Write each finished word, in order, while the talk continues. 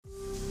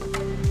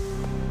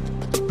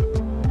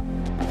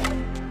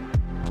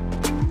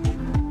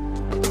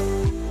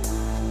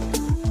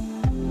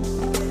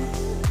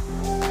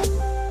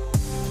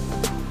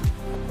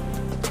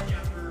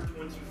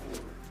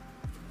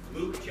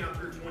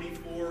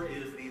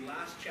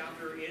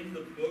in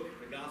the book,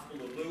 the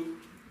Gospel of Luke,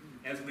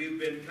 as we've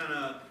been kind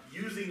of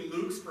using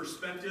Luke's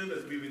perspective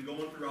as we've been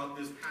going throughout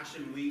this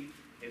Passion Week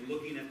and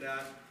looking at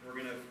that. We're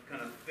going to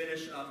kind of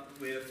finish up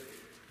with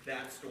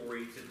that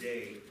story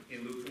today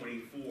in Luke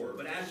 24.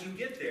 But as you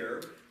get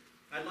there,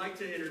 I'd like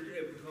to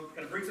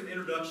kind of bring some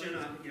introduction.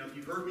 If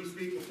you've heard me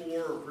speak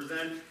before or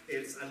present,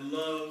 I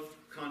love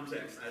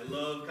context. I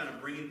love kind of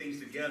bringing things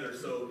together.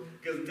 So,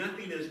 because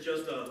nothing is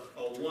just a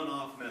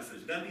one-off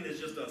message. Nothing is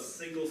just a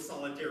single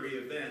solitary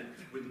event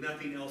with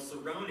nothing else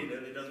surrounding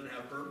it. It doesn't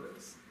have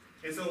purpose.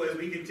 And so as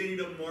we continue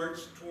to march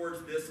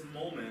towards this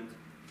moment,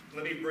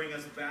 let me bring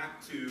us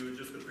back to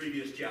just the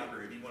previous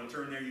chapter. If you want to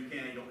turn there, you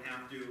can. You don't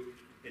have to.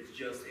 It's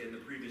just in the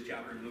previous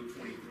chapter in Luke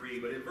 23.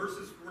 But in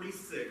verses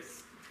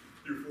 46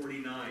 through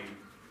 49,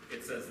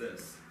 it says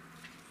this.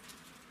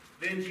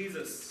 Then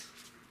Jesus,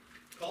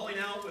 calling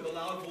out with a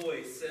loud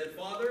voice, said,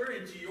 Father,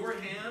 into your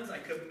hands I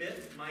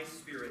commit my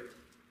spirit.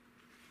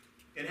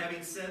 And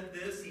having said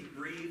this, he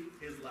breathed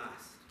his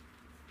last.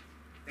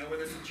 Now when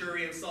the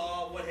centurion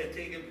saw what had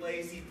taken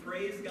place, he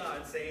praised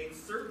God, saying,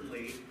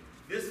 certainly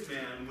this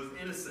man was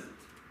innocent.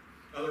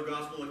 Other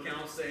gospel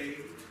accounts say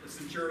the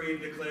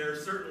centurion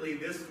declares, certainly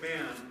this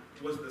man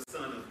was the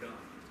Son of God.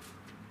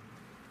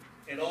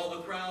 And all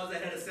the crowds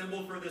that had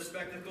assembled for this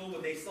spectacle,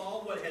 when they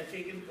saw what had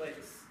taken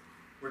place,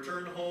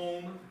 returned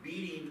home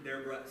beating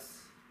their breasts.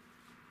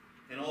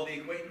 And all the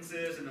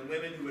acquaintances and the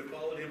women who had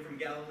followed him from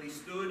Galilee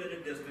stood at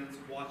a distance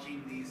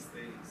watching these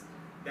things.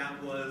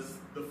 That was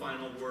the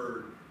final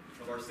word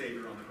of our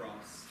Savior on the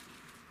cross.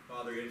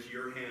 Father, into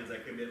your hands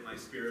I commit my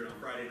spirit. On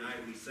Friday night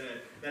we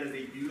said that is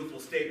a beautiful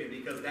statement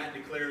because that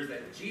declares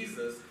that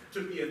Jesus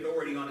took the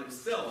authority on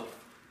himself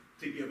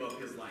to give up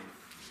his life.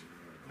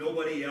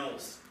 Nobody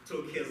else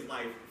took his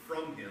life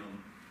from him.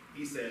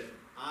 He said,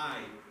 I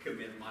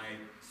commit my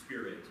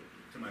spirit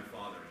to my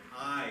Father.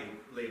 I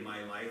lay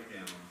my life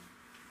down,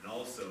 and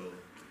also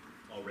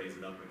I'll raise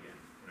it up again.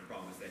 And I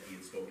promise that he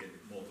had spoken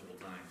multiple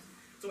times.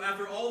 So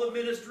after all the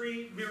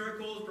ministry,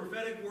 miracles,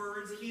 prophetic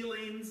words,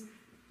 healings,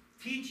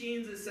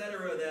 teachings,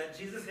 etc. that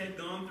Jesus had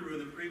gone through in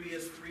the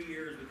previous 3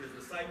 years with his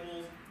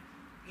disciples,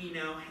 he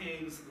now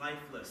hangs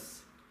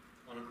lifeless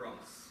on a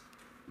cross.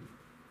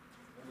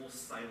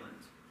 Almost silent.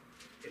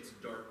 It's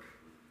dark.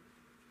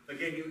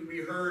 Again, we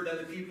heard that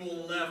the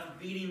people left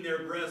beating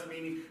their breasts,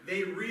 meaning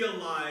they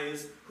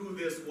realized who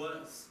this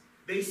was.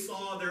 They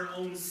saw their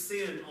own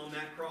sin on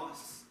that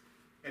cross,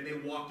 and they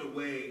walked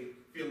away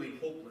feeling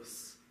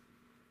hopeless.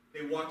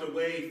 They walked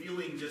away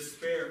feeling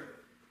despair.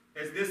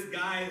 As this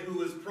guy who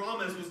was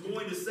promised was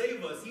going to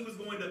save us, he was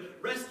going to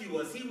rescue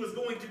us, he was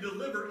going to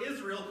deliver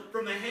Israel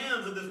from the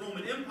hands of this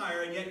Roman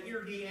Empire, and yet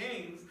here he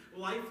hangs,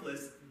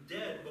 lifeless,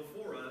 dead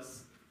before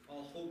us,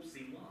 all hope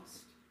seemed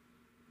lost.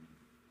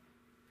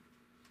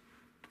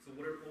 So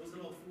what was it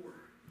all for?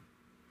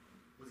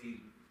 Was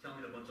he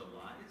telling a bunch of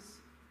lies?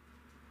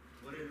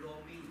 What did it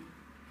all mean?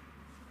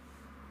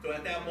 So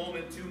at that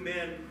moment, two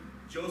men,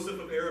 Joseph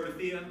of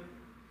Arimathea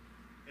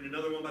and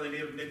another one by the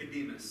name of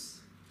Nicodemus.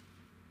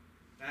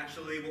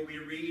 Actually, what we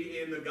read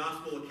in the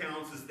gospel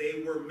accounts is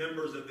they were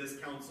members of this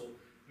council,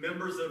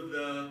 members of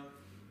the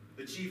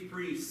chief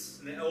priests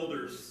and the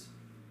elders,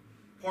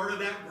 part of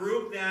that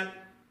group that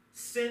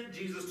sent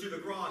Jesus to the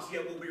cross.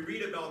 Yet what we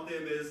read about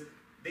them is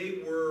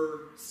they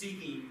were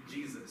seeking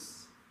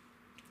Jesus.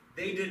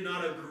 They did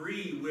not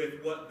agree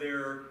with what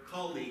their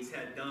colleagues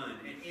had done,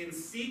 and in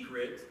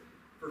secret,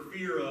 for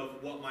fear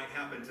of what might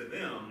happen to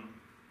them,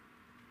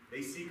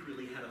 they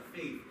secretly had a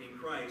faith in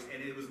Christ.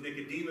 And it was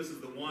Nicodemus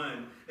is the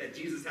one that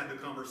Jesus had the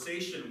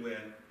conversation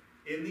with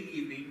in the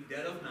evening,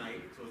 dead of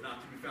night, so as not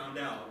to be found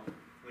out,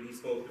 when he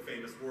spoke the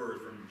famous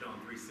words from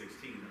John 3:16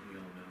 that we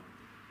all know.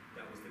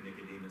 That was the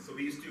Nicodemus. So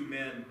these two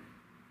men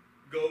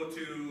go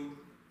to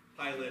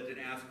Pilate and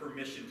ask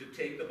permission to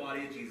take the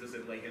body of Jesus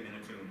and lay him in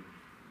a tomb.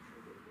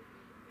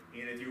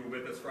 And if you were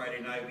with us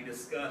Friday night, we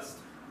discussed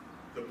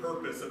the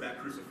purpose of that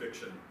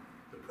crucifixion,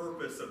 the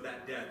purpose of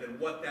that death, and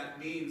what that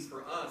means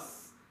for us.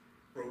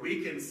 For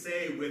we can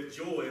say with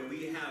joy,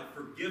 we have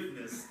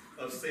forgiveness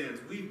of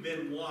sins. We've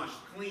been washed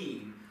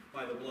clean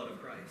by the blood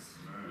of Christ.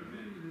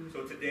 Amen.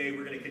 So today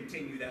we're going to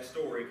continue that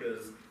story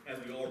because,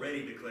 as we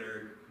already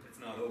declared, it's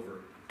not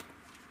over.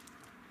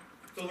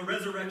 So the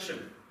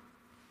resurrection,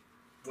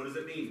 what does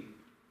it mean?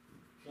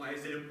 Why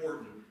is it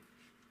important?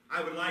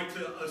 I would like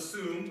to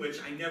assume,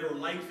 which I never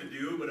like to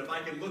do, but if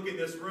I can look in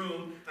this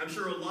room, I'm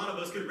sure a lot of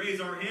us could raise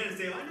our hand and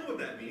say, I know what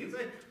that means.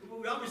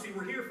 Obviously,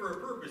 we're here for a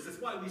purpose.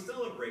 That's why we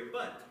celebrate.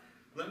 But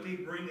let me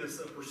bring us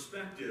a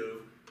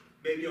perspective,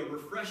 maybe a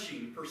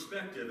refreshing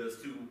perspective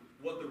as to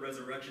what the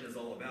resurrection is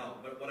all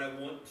about. But what I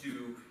want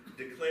to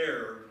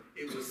declare,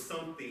 it was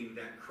something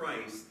that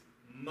Christ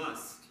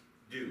must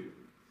do.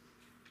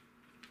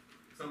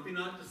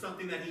 Not just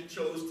something that he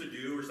chose to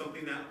do or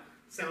something that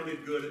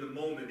sounded good in the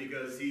moment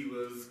because he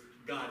was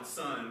God's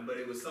son, but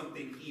it was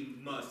something he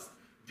must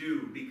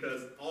do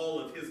because all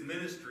of his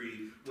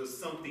ministry was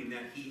something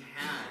that he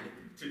had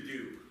to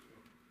do.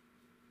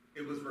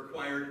 It was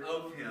required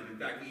of him. In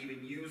fact, he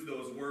even used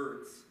those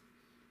words.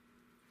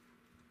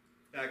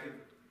 In fact,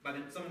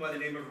 Someone by the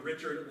name of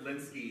Richard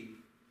Linsky,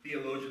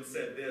 theologian,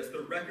 said this: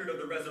 the record of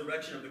the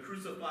resurrection of the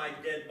crucified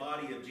dead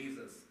body of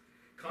Jesus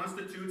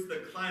constitutes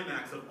the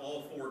climax of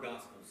all four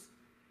Gospels.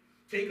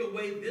 Take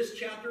away this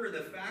chapter and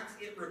the facts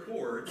it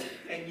records,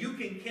 and you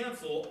can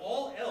cancel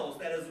all else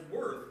that is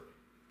worth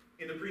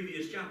in the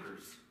previous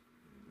chapters.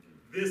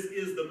 This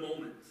is the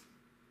moment.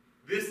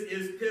 This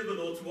is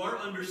pivotal to our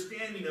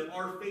understanding of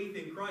our faith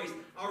in Christ,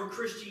 our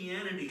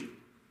Christianity.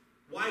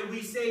 Why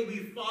we say we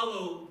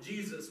follow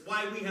Jesus,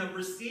 why we have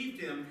received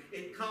him,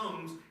 it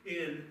comes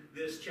in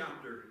this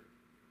chapter.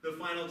 The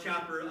final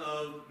chapter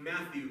of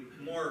Matthew,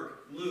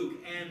 Mark, Luke,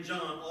 and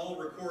John all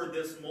record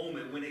this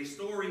moment. When a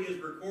story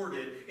is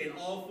recorded in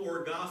all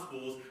four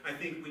Gospels, I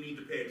think we need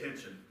to pay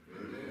attention.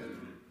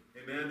 Amen.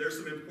 Amen. There's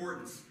some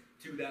importance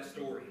to that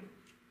story.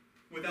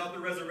 Without the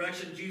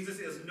resurrection, Jesus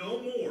is no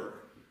more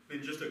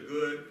than just a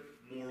good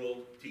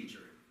moral teacher.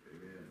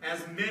 Amen.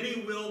 As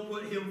many will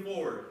put him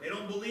forward. They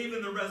don't believe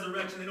in the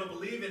resurrection. They don't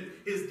believe in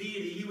his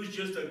deity. He was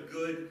just a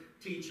good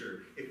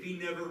teacher. If he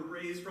never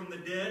raised from the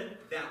dead,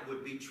 that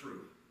would be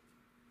true.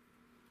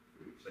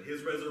 But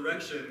his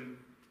resurrection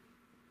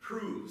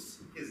proves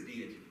his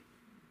deity.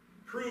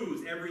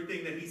 Proves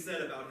everything that he said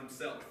about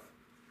himself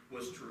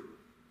was true.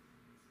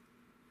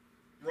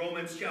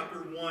 Romans chapter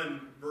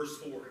 1, verse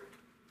 4.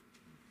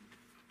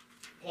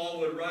 Paul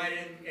would write,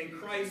 and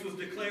Christ was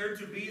declared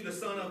to be the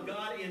Son of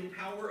God in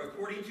power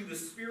according to the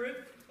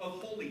Spirit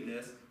of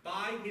holiness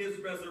by his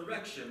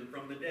resurrection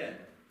from the dead.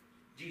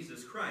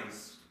 Jesus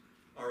Christ,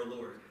 our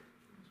Lord.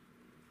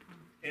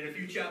 And a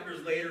few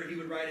chapters later, he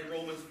would write in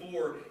Romans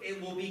 4,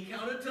 it will be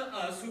counted to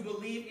us who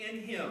believe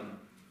in him,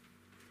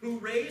 who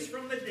raised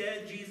from the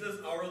dead Jesus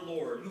our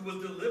Lord, who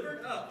was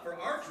delivered up for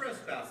our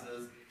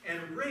trespasses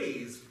and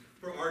raised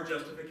for our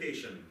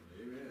justification.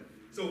 Amen.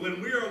 So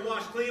when we are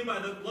washed clean by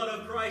the blood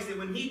of Christ, and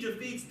when he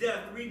defeats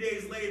death 3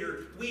 days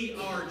later, we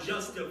are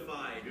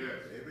justified. Yes.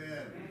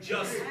 Amen.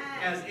 Just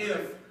as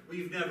if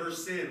we've never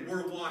sinned.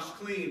 We're washed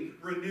clean,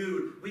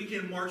 renewed. We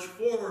can march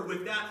forward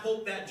with that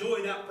hope, that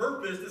joy, that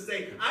purpose to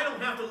say, I don't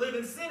have to live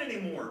in sin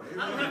anymore. Amen.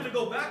 I don't have to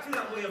go back to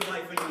that way of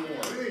life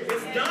anymore. Amen.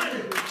 It's done.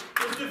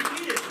 It's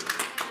defeated.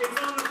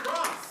 It's on the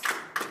cross.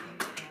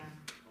 Amen.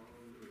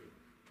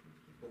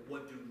 But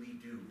what do we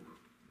do?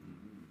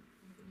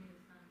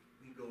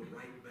 We go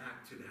right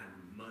back to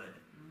that mud,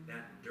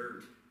 that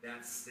dirt,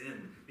 that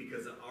sin,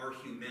 because of our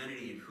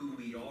humanity and who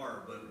we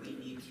are. But we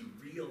need to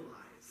realize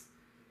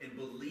and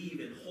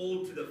believe and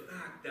hold to the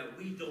fact that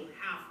we don't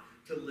have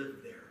to live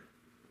there.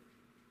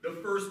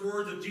 The first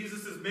words of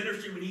Jesus'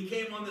 ministry when he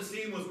came on the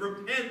scene was,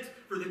 repent,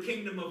 for the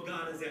kingdom of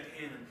God is at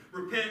hand.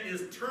 Repent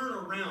is turn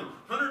around,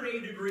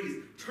 180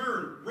 degrees,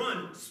 turn,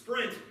 run,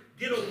 sprint,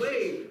 get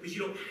away, because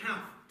you don't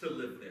have to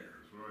live there.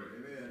 That's right.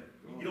 Amen.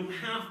 You don't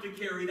have to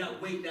carry that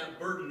weight, that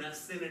burden, that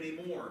sin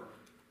anymore,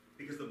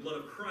 because the blood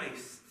of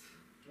Christ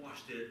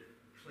washed it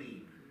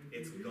clean.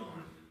 It's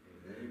gone.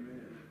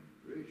 Amen.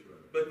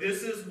 But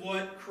this is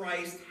what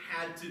Christ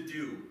had to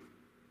do.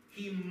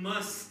 He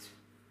must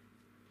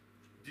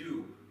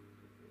do.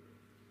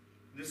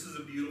 This is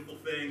a beautiful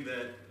thing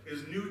that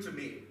is new to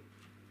me.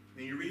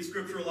 When you read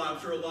Scripture a lot,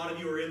 I'm sure a lot of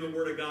you are in the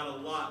Word of God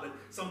a lot, but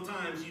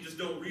sometimes you just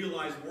don't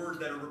realize words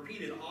that are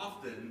repeated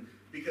often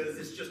because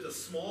it's just a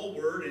small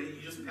word and you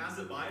just pass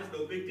it by. It's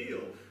no big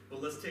deal.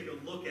 But let's take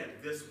a look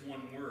at this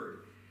one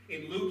word.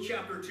 In Luke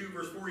chapter 2,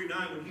 verse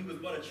 49, when he was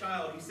but a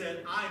child, he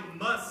said, I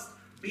must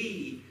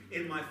be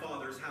in my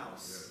Father's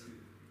house.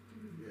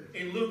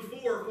 Yes. In Luke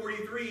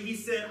 4:43, he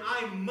said,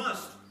 I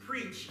must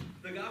preach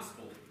the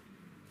gospel.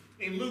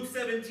 In Luke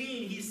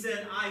 17, he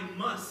said, I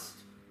must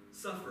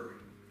suffer.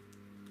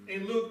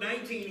 In Luke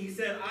 19, he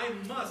said, I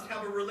must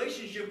have a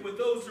relationship with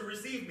those who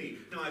receive me.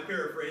 Now, I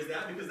paraphrase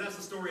that because that's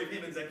the story of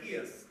him and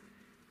Zacchaeus.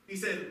 He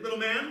said, little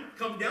man,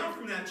 come down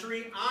from that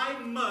tree. I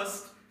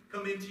must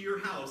come into your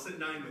house and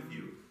dine with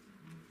you.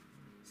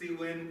 See,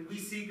 when we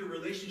seek a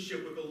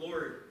relationship with the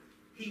Lord,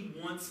 he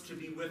wants to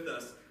be with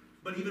us.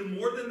 But even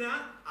more than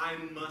that, I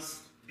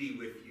must be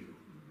with you.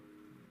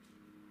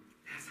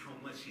 That's how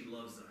much he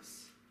loves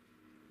us.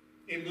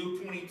 In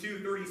Luke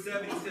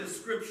 22:37, he says,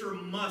 Scripture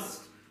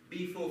must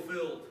be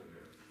fulfilled.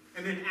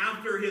 And then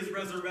after his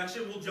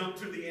resurrection, we'll jump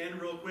to the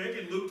end real quick.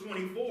 In Luke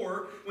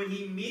 24, when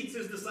he meets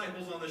his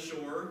disciples on the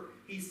shore,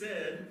 he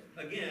said,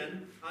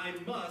 again, I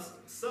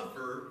must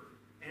suffer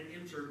and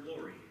enter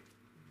glory.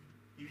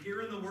 You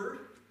hear in the word?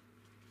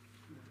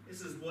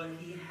 This is what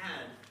he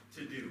had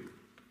to do.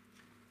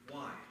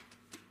 Why?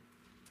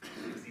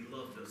 Because he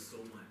loved us so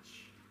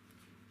much.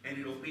 And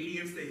in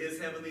obedience to his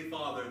heavenly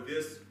Father,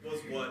 this was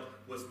what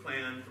was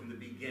planned from the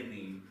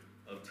beginning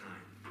of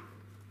time.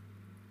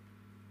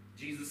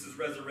 Jesus'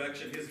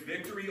 resurrection, his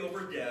victory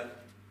over death,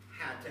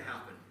 had to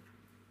happen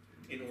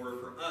in order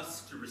for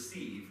us to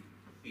receive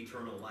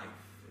eternal life.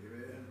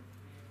 Amen.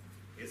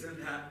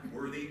 Isn't that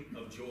worthy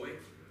of joy?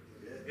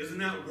 Isn't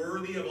that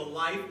worthy of a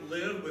life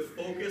lived with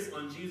focus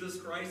on Jesus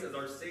Christ as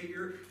our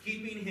Savior,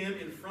 keeping him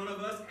in front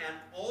of us at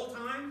all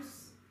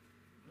times?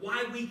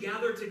 Why we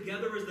gather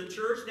together as the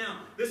church?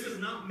 Now, this is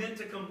not meant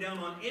to come down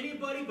on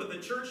anybody, but the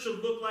church should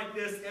look like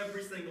this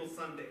every single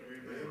Sunday. Amen.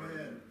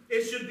 Amen.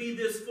 It should be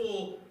this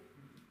full,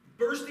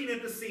 bursting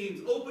at the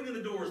seams, opening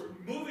the doors,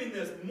 moving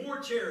this, more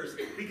chairs,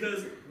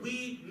 because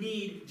we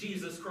need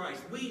Jesus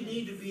Christ. We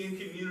need to be in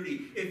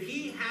community. If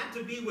he had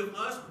to be with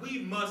us, we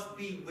must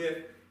be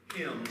with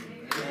him.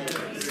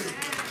 Always.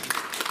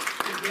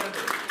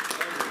 Together.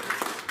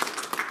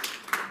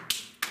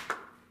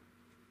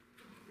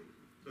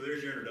 So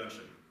there's your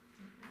introduction.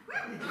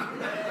 Well,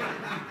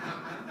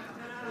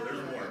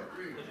 there's more.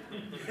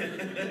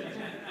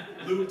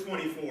 Luke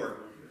 24.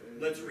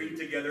 Let's read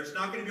together. It's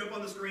not going to be up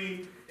on the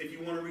screen. If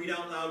you want to read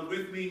out loud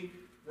with me,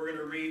 we're going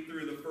to read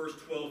through the first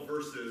 12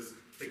 verses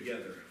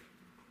together.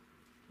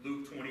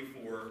 Luke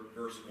 24,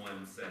 verse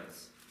 1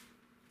 says,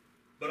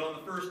 "But on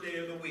the first day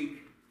of the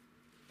week,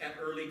 at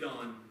early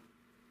dawn,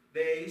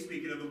 they,"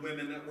 speaking of the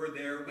women that were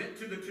there, "went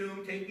to the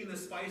tomb, taking the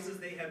spices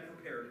they had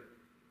prepared.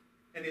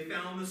 And they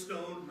found the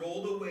stone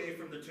rolled away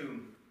from the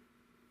tomb.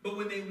 But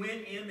when they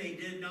went in, they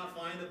did not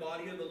find the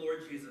body of the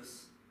Lord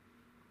Jesus.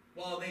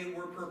 While they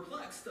were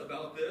perplexed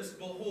about this,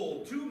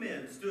 behold, two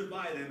men stood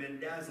by them in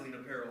dazzling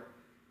apparel.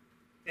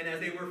 And as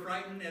they were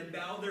frightened and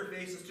bowed their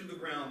faces to the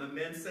ground, the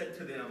men said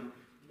to them,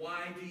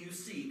 'Why do you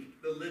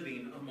seek the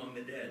living among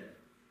the dead?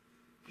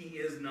 He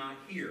is not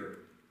here,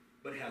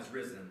 but has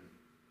risen.'"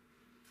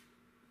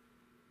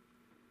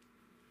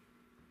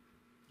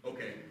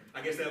 Okay,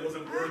 I guess that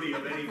wasn't worthy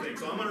of anything.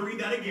 So I'm going to read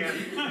that again,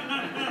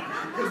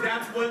 because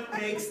that's what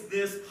makes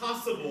this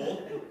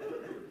possible.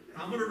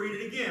 I'm going to read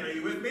it again. Are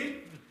you with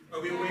me? Are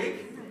we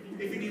awake?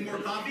 If you need more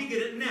coffee,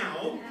 get it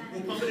now.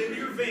 We'll pump it into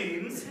your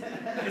veins,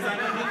 because I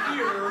need to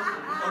hear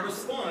a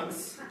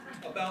response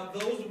about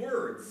those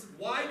words.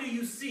 "Why do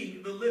you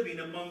seek the living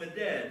among the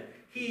dead?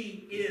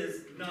 He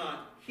is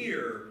not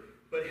here,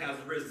 but has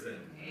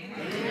risen."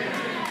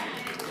 Amen.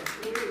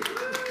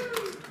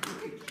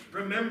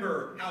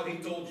 "Remember how he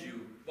told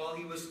you, while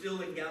he was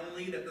still in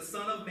Galilee, that the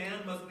Son of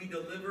Man must be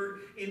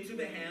delivered into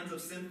the hands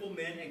of sinful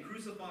men and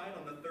crucified and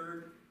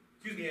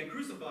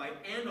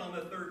on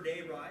the third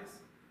day rise."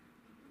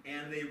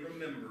 And they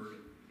remembered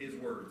his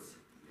words.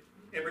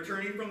 And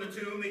returning from the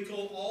tomb, they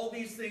told all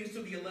these things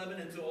to the 11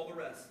 and to all the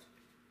rest.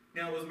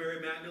 Now it was Mary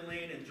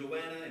Magdalene and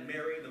Joanna and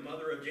Mary, the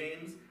mother of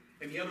James,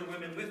 and the other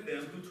women with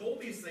them, who told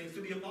these things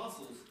to the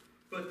apostles.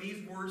 But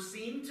these words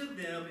seemed to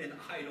them an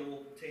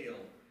idle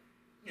tale,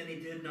 and they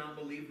did not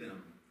believe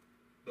them.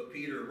 But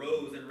Peter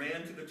rose and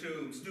ran to the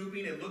tomb.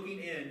 Stooping and looking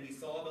in, he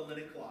saw the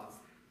linen cloths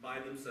by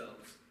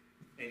themselves,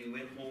 and he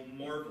went home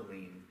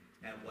marveling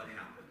at what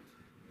happened.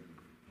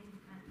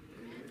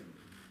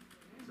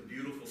 It's a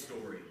beautiful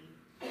story.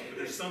 But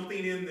there's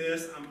something in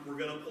this we're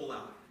going to pull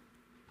out.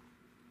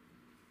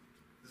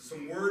 There's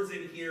some words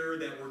in here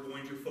that we're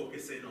going to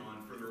focus in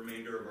on for the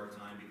remainder of our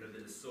time, because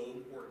it is so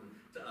important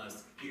to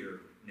us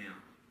here now.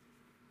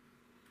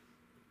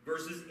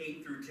 Verses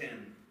 8 through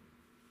 10.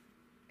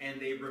 "And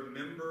they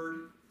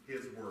remembered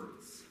his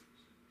words."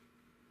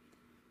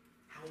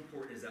 How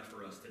important is that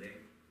for us today?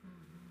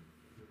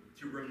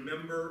 To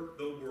remember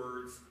the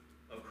words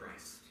of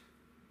Christ.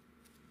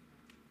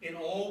 And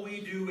all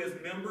we do as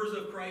members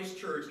of Christ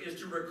Church is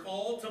to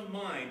recall to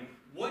mind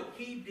what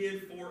he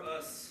did for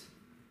us,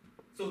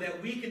 so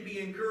that we can be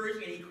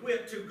encouraged and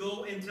equipped to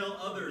go and tell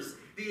others.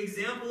 The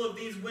example of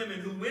these women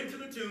who went to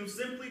the tomb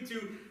simply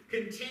to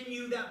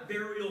continue that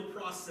burial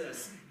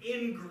process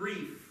in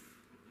grief.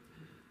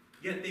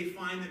 Yet they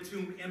find the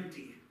tomb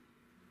empty.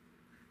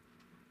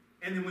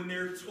 And then when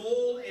they're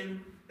told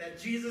that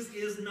Jesus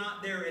is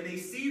not there, and they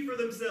see for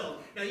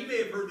themselves. Now you may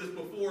have heard this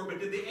before, but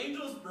did the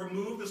angels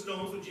remove the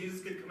stones so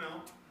Jesus could come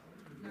out?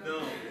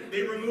 No.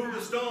 They removed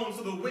the stones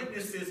so the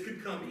witnesses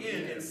could come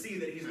in and see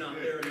that he's not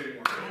there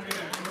anymore.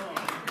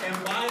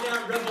 And by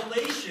that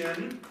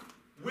revelation,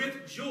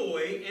 with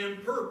joy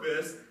and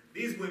purpose,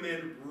 these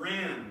women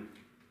ran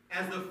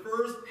as the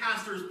first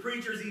pastors,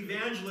 preachers,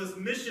 evangelists,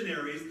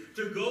 missionaries,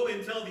 to go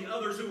and tell the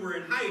others who were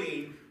in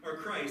hiding, our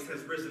Christ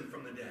has risen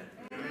from the dead.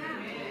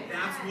 Amen.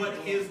 That's what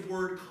his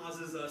word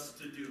causes us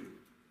to do,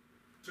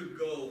 to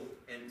go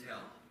and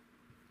tell.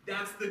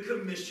 That's the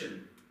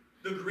commission,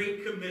 the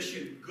Great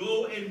Commission.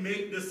 Go and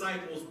make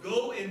disciples.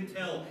 Go and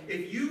tell.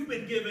 If you've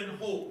been given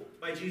hope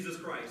by Jesus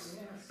Christ,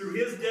 through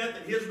his death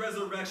and his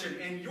resurrection,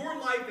 and your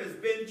life has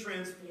been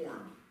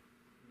transformed,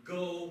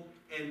 go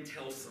and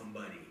tell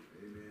somebody.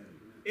 Amen.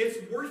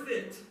 It's worth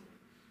it.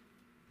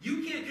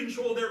 You can't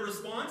control their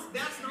response.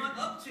 That's not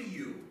up to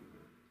you.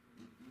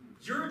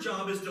 Your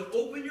job is to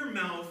open your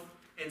mouth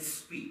and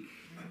speak.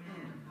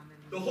 Amen.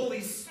 The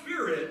Holy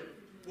Spirit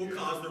will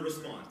cause the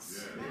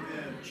response.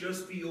 Amen.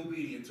 Just be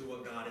obedient to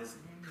what God has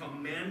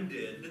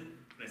commanded.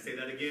 Can I say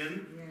that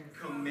again? Yes.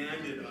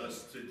 Commanded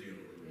us to do.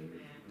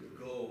 Amen.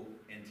 Go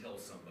and tell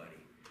somebody.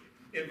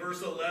 In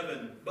verse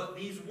 11, but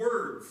these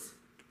words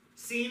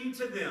seemed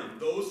to them,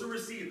 those who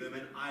received them,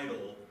 an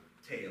idle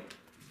tale.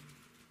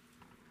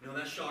 Now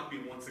that shocked me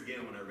once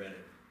again when I read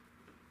it.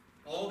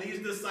 All these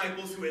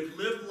disciples who had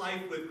lived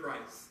life with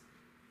Christ,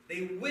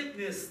 they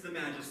witnessed the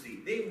majesty.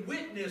 They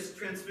witnessed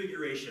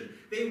transfiguration.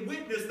 They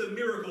witnessed the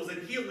miracles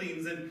and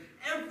healings and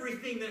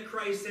everything that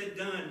Christ had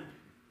done.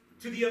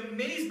 to the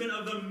amazement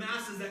of the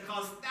masses that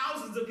caused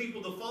thousands of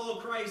people to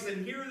follow Christ.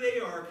 And here they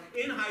are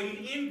in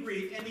hiding, in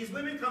grief, and these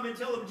women come and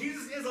tell them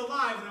Jesus is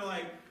alive. And they're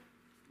like,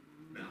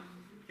 no,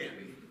 can't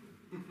be.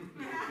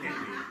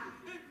 Can't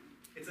be.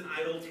 It's an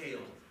idle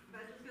tale.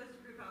 That just goes to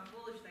prove how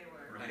foolish they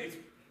were. Right?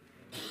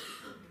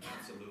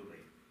 Absolutely.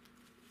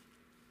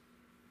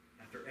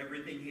 After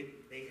everything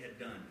they had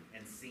done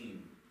and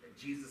seen that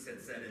Jesus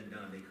had said and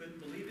done, they couldn't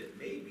believe it.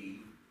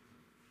 Maybe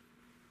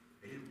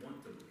they didn't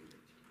want to believe it.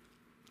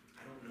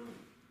 I don't know.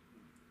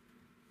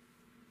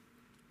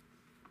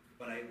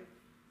 But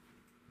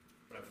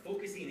I'm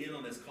focusing in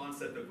on this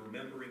concept of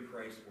remembering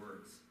Christ's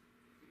words.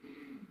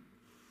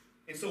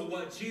 And so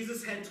what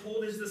Jesus had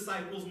told his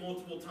disciples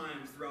multiple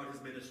times throughout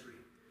his ministry.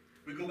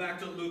 We go back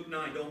to Luke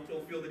 9. Don't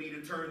feel the need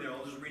to turn there.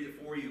 I'll just read it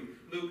for you.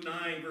 Luke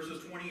 9,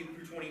 verses 20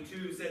 through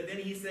 22 said, Then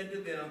he said to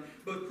them,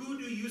 But who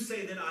do you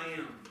say that I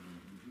am?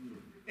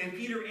 And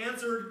Peter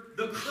answered,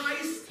 The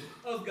Christ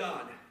of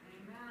God.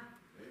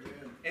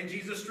 Amen. And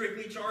Jesus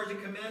strictly charged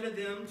and commanded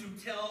them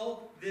to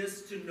tell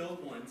this to no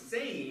one,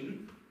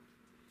 saying,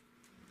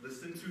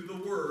 listen to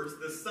the words,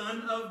 the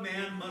Son of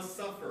Man must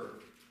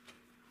suffer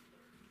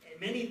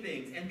many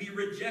things, and be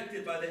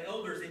rejected by the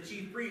elders and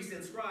chief priests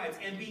and scribes,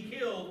 and be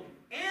killed,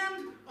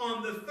 and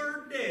on the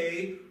third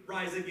day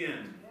rise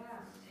again.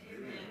 Yes.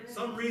 Amen.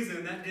 Some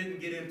reason that didn't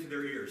get into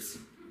their ears.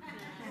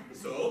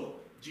 So,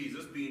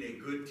 Jesus, being a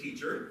good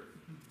teacher,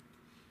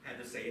 had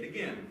to say it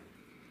again.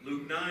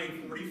 Luke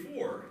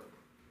 9:44.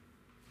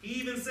 He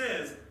even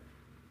says,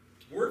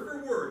 word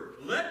for word,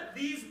 let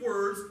these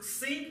words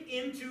sink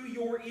into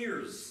your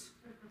ears.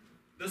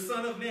 The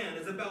Son of Man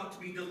is about to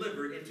be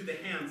delivered into the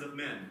hands of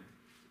men.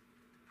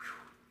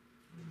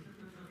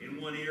 In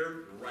one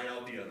ear, right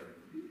out the other.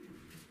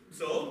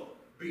 So,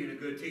 being a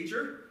good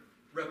teacher,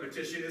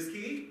 repetition is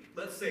key.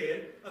 Let's say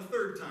it a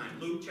third time.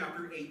 Luke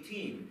chapter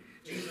 18.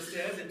 Jesus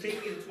says, and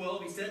taking the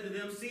 12, he said to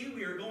them, See,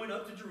 we are going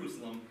up to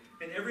Jerusalem,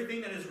 and everything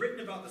that is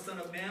written about the Son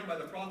of Man by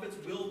the prophets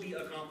will be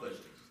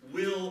accomplished.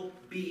 Will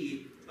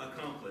be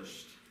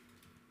accomplished.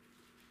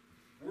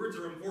 Words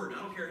are important.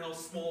 I don't care how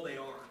small they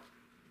are.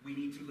 We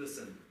need to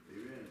listen.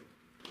 Amen.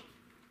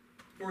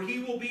 For he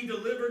will be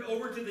delivered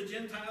over to the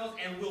Gentiles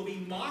and will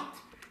be mocked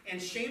and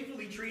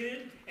shamefully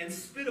treated and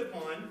spit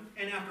upon,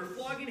 and after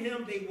flogging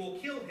him, they will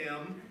kill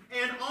him.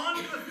 And on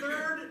the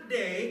third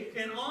day,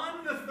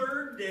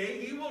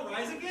 he will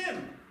rise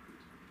again.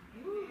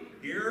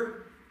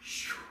 Here,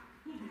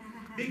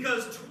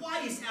 because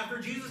twice after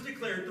Jesus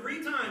declared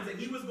 3 times that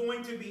he was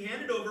going to be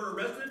handed over,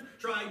 arrested,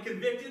 tried,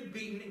 convicted,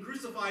 beaten, and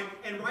crucified,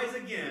 and rise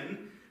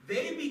again,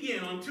 they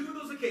begin on 2 of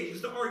those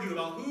occasions to argue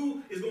about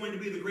who is going to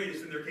be the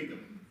greatest in their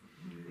kingdom.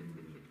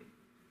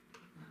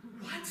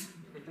 What?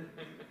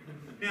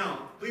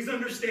 Now, please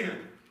understand,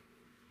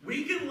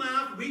 we can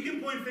laugh, we can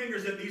point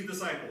fingers at these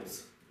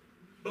disciples.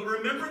 But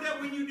remember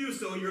that when you do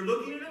so, you're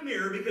looking in a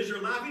mirror because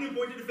you're laughing and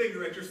pointing a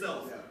finger at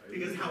yourself.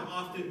 Because how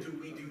often do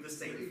we do the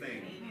same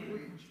thing?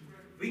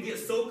 We get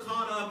so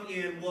caught up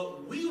in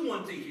what we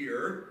want to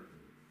hear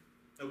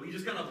that we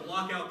just kind of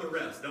block out the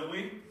rest, don't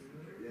we?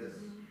 Yes.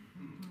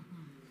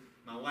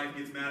 My wife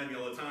gets mad at me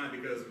all the time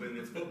because when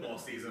it's football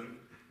season,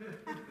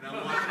 and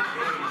I'm watching a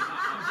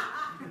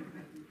game,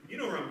 you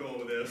know where I'm going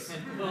with this.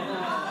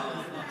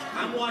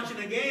 I'm watching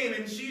a game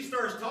and she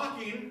starts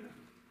talking,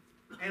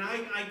 and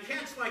I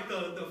catch like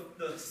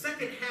the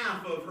second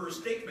half of her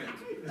statement.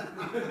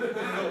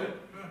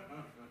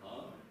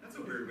 That's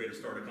a weird way to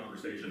start a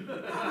conversation.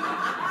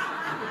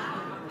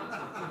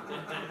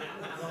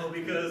 Oh,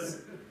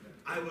 because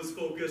I was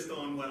focused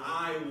on what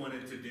I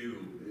wanted to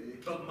do.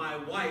 But my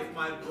wife,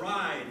 my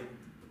bride,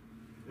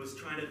 was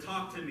trying to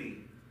talk to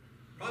me.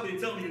 Probably to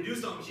tell me to do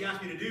something she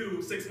asked me to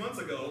do 6 months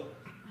ago.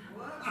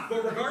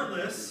 But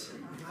regardless,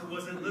 I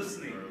wasn't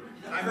listening.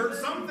 I heard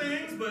some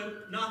things,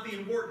 but not the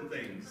important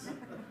things.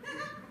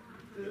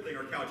 Good thing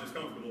our couch is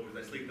comfortable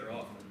because I sleep there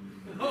often.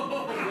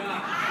 Oh,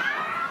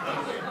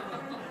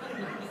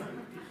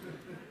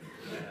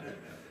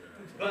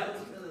 But,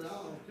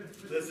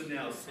 listen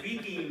now,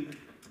 speaking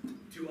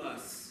to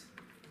us,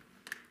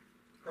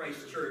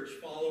 Christ Church,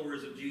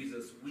 followers of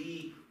Jesus,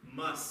 we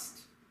must,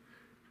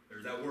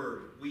 there's that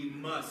word, we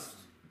must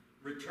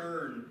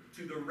return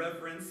to the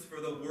reverence for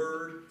the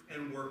word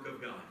and work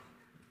of God.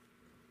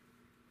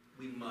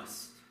 We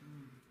must.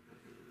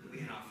 We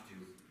have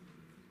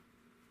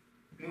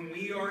to. When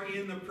we are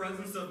in the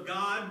presence of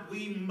God,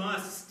 we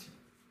must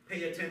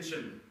pay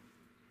attention.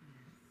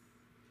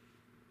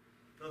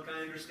 Look,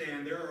 I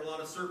understand there are a lot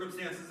of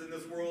circumstances in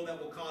this world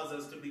that will cause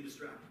us to be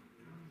distracted.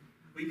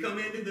 We come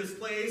into this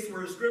place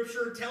where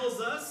Scripture tells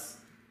us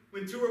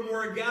when 2 or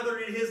more are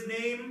gathered in His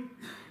name,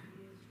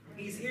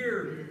 He's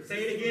here.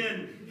 Say it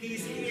again.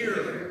 He's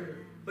here.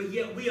 But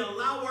yet we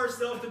allow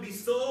ourselves to be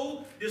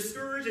so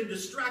discouraged and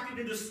distracted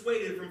and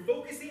dissuaded from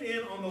focusing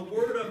in on the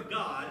Word of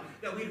God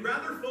that we'd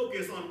rather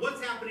focus on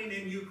what's happening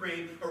in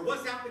Ukraine or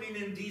what's happening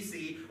in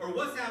D.C. or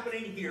what's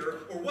happening here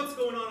or what's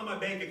going on my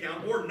bank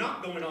account or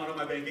not going on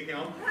my bank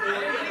account or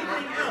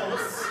anything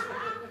else.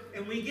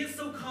 And we get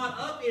so caught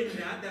up in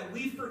that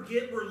we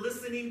forget we're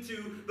listening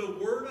to the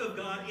Word of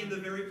God in the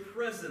very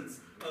presence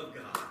of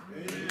God.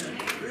 Amen.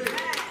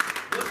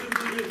 What do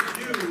we need to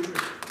do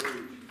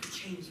to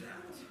change that?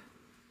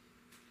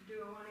 Do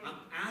a 180. I'm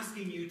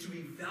asking you to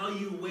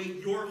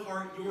evaluate your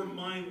heart, your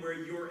mind, where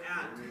you're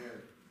at.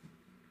 Amen.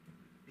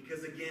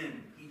 Because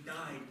again, He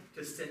died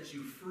to set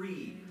you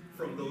free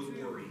from those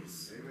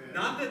worries. Amen.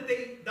 Not that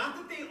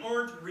they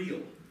aren't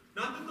real.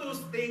 Not that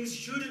those things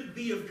shouldn't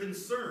be of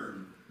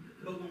concern.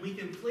 But when we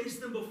can place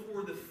them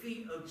before the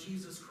feet of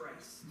Jesus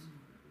Christ,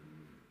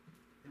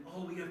 and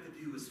all we have to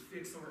do is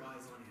fix our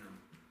eyes on Him.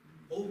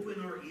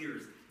 Open our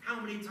ears. How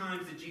many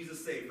times did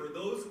Jesus say, for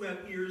those who have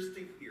ears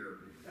to hear,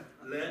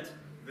 let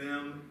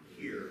them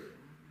hear?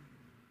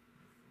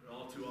 But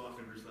all too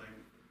often we're just like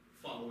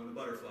following the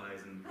butterflies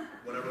and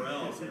whatever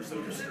else. We're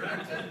so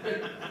distracted.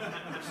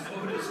 We're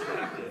so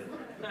distracted.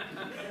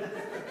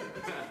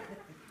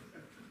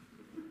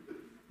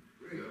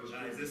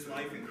 Guys, this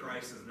life in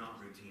Christ is not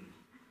routine.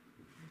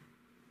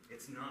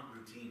 It's not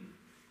routine.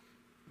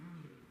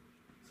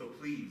 So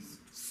please,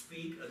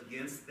 speak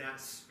against that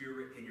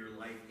spirit in your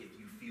life if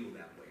you feel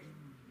that way.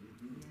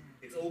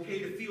 It's okay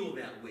to feel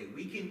that way.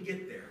 We can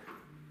get there.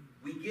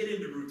 We get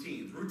into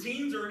routines.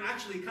 Routines are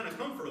actually kind of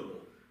comfortable.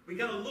 We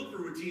got to look for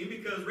routine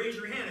because, raise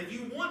your hand if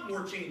you want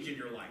more change in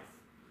your life.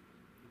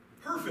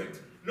 Perfect.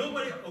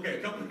 Nobody,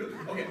 okay,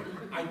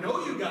 I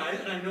know you guys,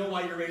 and I know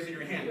why you're raising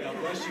your hand. God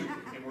bless you,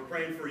 and we're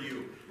praying for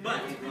you.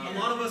 But a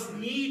lot of us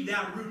need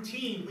that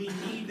routine. We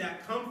need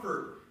that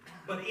comfort.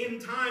 But in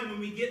time, when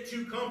we get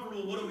too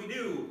comfortable, what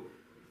do?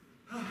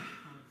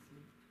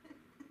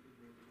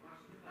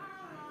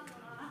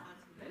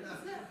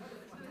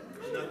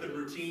 There's nothing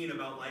routine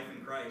about life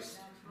in Christ.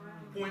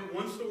 Point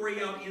one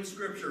story out in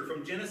Scripture,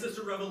 from Genesis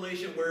to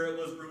Revelation, where it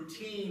was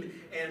routine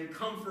and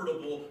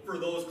comfortable for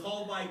those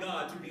called by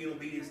God to be in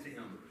obedience to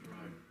Him.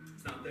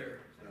 It's not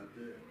there. Not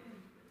there.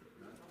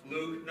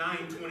 Luke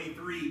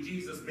 9:23,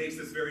 Jesus makes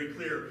this very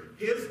clear.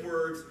 His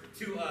words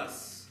to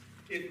us,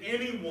 if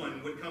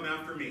anyone would come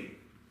after me,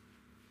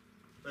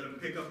 let him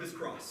pick up his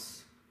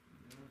cross,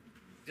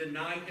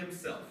 deny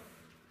himself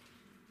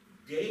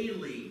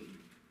daily,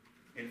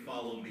 and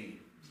follow me.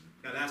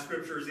 Now that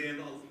scripture is in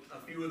a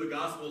few of the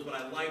Gospels, but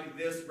I like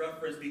this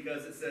reference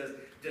because it says,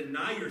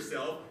 deny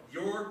yourself.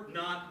 You're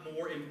not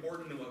more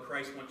important than what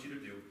Christ wants you to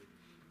do.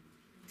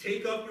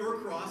 Take up your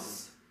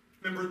cross.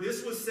 Remember,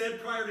 this was said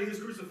prior to His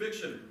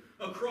crucifixion.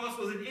 A cross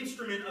was an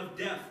instrument of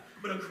death,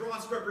 but a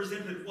cross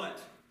represented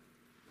what?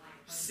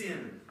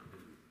 Sin.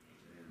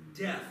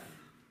 Death.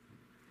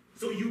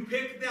 So you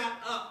pick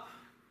that up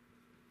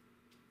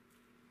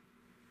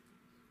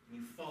and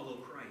you follow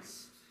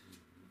Christ.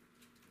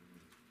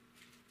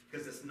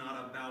 Because it's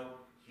not about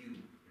you.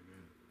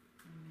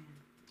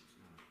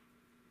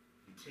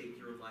 You take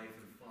your life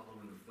and follow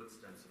in the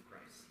footsteps of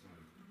Christ.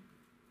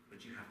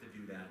 But you have to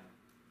do that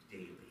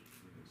daily.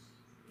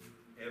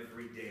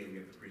 Every day we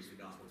have to preach the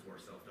gospel to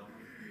ourselves, don't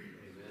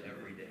we?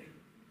 Every day.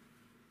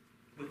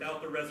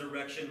 Without the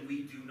resurrection,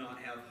 we do not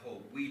have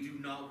hope. We do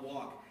not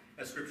walk,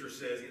 as Scripture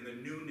says, in the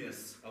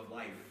newness of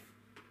life.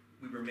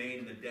 We remain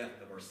in the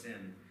death of our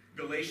sin.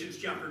 Galatians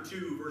chapter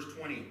 2, verse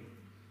 20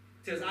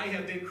 says, I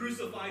have been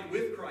crucified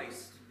with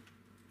Christ.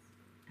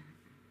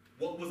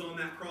 What was on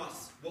that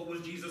cross? What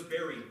was Jesus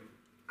bearing?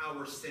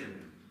 Our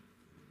sin.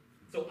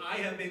 So I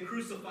have been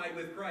crucified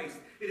with Christ.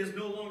 It is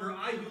no longer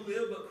I who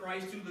live, but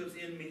Christ who lives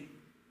in me.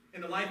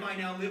 In the life I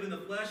now live in the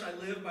flesh, I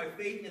live by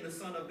faith in the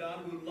Son of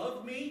God who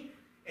loved me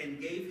and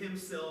gave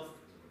Himself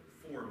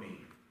for me.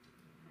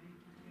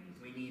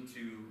 We need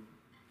to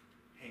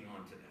hang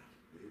on to that.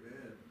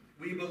 Amen.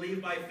 We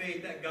believe by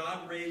faith that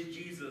God raised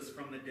Jesus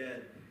from the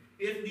dead.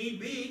 If need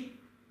be,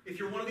 if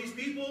you're one of these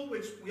people,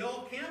 which we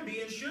all can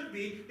be and should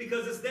be,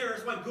 because it's there,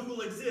 it's why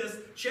Google exists,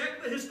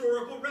 check the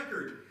historical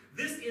record.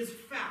 This is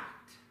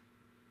fact.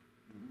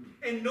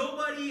 And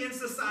nobody in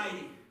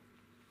society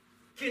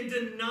can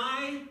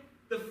deny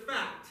the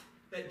fact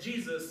that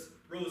Jesus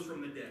rose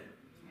from the dead.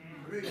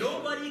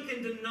 Nobody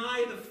can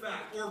deny the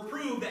fact or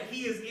prove that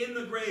He is in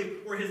the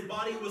grave where His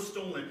body was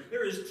stolen.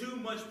 There is too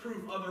much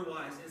proof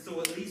otherwise. And so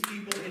at least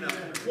people in a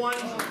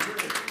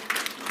quandary.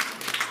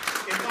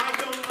 If I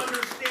don't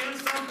understand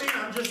something,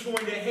 I'm just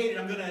going to hate it.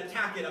 I'm going to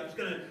attack it. I'm just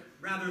going to,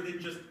 rather than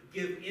just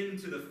give in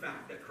to the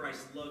fact that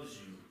Christ loves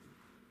you,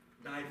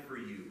 died for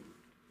you,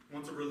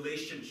 wants a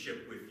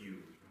relationship with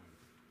you.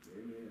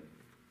 Amen.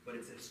 But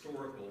it's a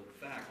historical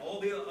fact. All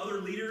the other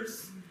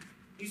leaders,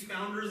 these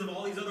founders of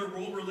all these other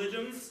world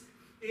religions,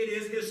 it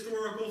is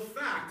historical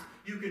fact.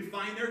 You can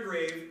find their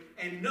grave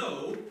and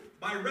know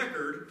by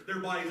record their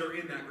bodies are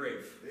in that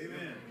grave.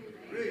 Amen.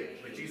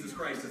 Great. But Jesus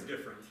Christ is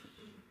different.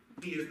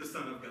 He is the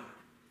Son of God.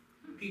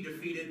 He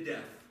defeated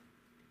death.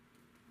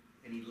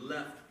 And He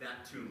left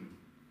that tomb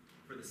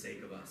for the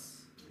sake of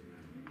us.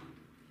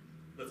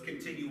 Let's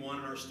continue on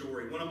in our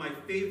story. One of my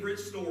favorite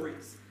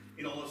stories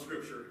in all of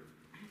Scripture.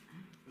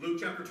 Luke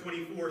chapter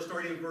 24,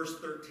 starting in verse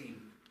 13.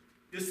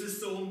 This is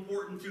so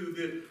important to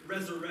the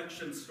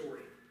resurrection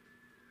story.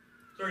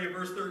 Starting in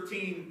verse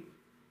 13,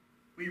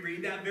 We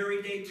read that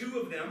very day, 2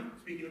 of them,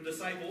 speaking of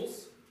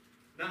disciples,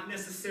 not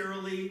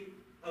necessarily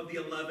of the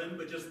 11,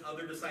 but just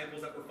other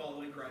disciples that were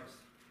following Christ.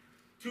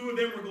 2 of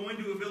them were going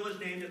to a village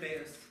named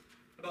Emmaus,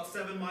 about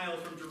 7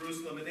 miles from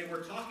Jerusalem, and they were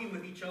talking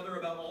with each other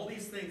about all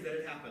these things that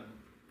had happened.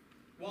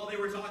 While they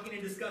were talking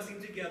and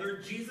discussing together,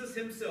 Jesus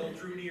himself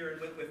drew near and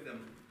went with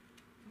them,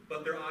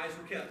 but their eyes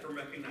were kept from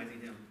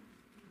recognizing him.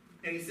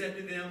 And he said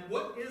to them,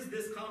 "What is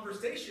this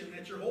conversation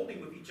that you're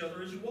holding with each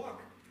other as you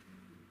walk?"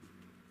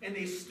 And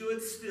they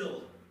stood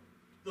still,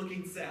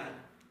 looking sad.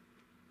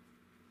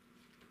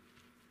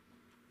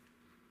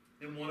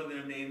 And one of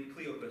them, named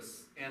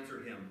Cleopas,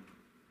 answered him,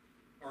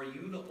 "Are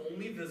you the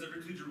only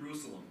visitor to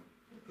Jerusalem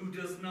who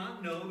does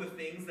not know the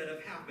things that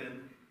have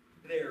happened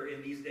there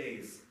in these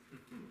days?"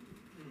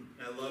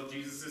 And I love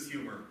Jesus'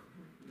 humor.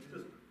 He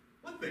says,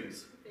 "What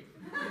things?"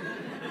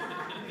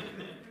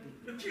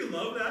 Don't you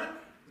love that?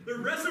 The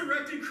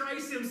resurrected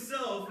Christ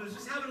himself is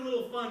just having a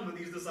little fun with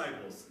these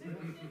disciples.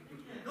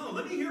 No,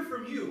 let me hear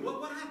from you.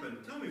 What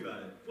happened? Tell me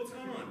about it. What's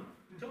going on?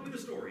 Tell me the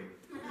story.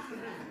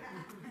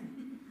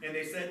 And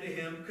they said to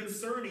him,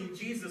 "Concerning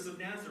Jesus of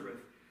Nazareth,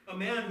 a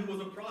man who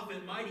was a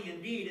prophet, mighty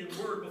in deed and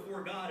word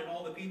before God and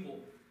all the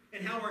people,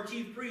 and how our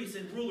chief priests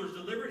and rulers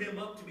delivered him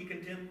up to be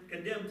condemned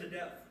to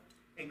death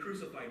and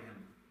crucified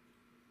him.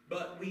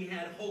 But we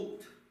had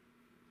hoped,"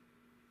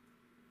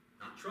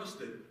 not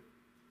trusted,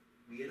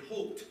 we had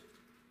hoped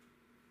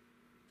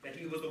that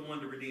he was the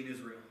one to redeem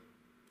Israel.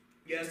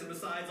 Yes, and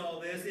besides all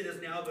this, it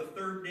is now the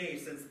 3rd day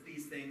since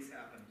these things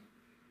happened.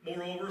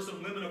 Moreover,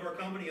 some women of our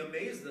company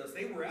amazed us.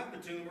 They were at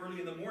the tomb early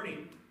in the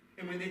morning,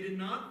 and when they did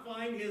not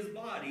find his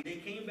body, they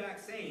came back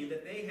saying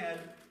that they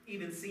had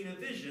even seen a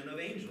vision of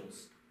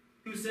angels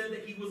who said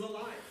that he was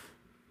alive.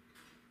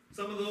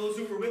 Some of those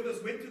who were with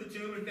us went to the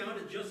tomb and found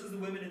it just as the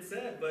women had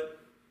said, but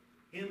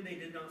him they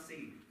did not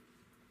see.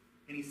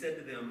 And he said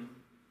to them,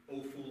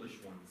 "O foolish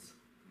ones,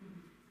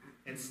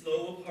 and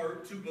slow of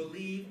heart to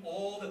believe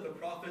all that the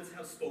prophets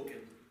have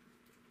spoken.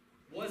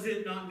 Was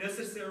it not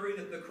necessary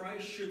that the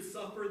Christ should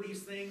suffer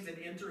these things and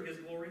enter his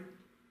glory?"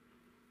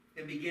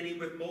 And beginning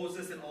with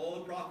Moses and all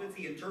the prophets,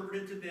 he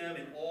interpreted to them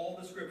in all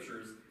the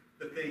scriptures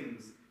the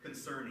things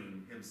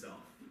concerning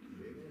himself.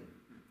 Amen.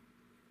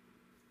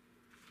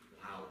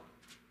 Wow.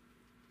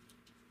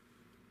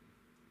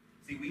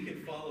 See, we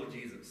can follow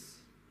Jesus.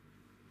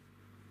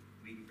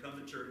 We can come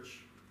to church.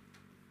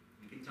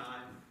 We can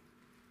tithe.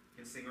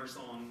 We can sing our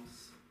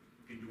songs.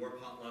 We can do our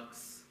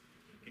potlucks.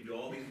 We can do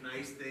all these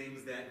nice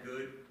things that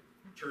good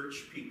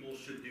church people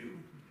should do.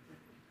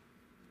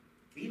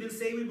 We even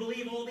say we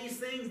believe all these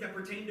things that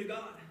pertain to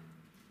God.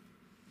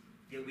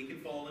 Yet we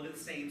can fall into the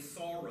same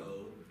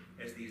sorrow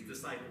as these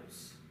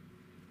disciples.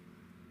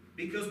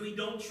 Because we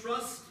don't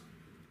trust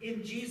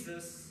in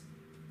Jesus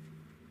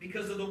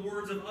because of the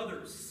words of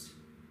others.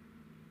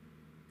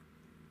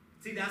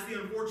 See, that's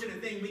the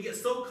unfortunate thing. We get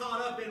so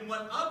caught up in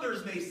what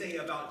others may say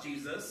about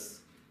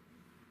Jesus.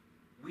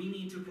 We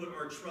need to put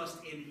our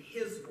trust in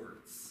his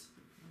words,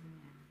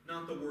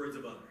 not the words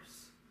of others.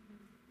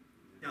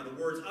 Now, the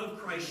words of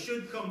Christ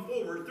should come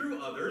forward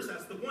through others.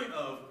 That's the point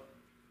of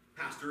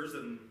pastors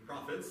and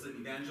prophets and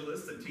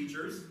evangelists and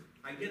teachers.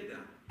 I get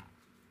that.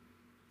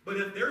 But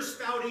if they're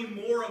spouting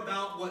more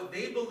about what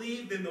they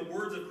believe than the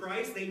words of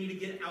Christ, they need to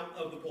get out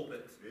of the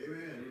pulpit.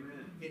 Amen.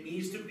 Amen. It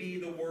needs to be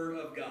the word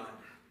of God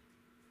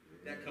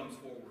that comes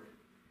forward.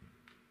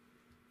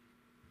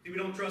 See, we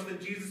don't trust in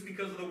Jesus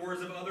because of the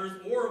words of others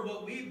or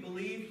what we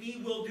believe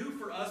he will do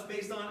for us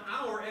based on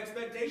our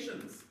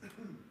expectations.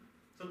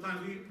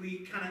 Sometimes we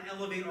kind of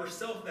elevate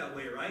ourselves that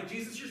way, right?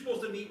 Jesus, you're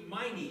supposed to meet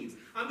my needs.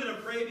 I'm going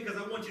to pray because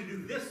I want you to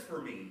do this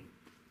for me.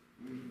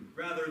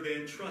 Rather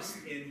than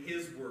trust in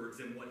his words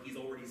and what he's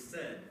already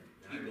said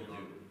he will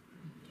do.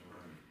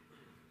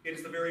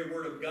 It's the very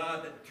word of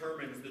God that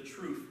determines the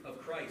truth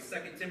of Christ.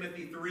 2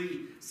 Timothy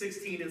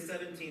 3:16 and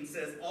 17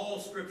 says, "All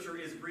scripture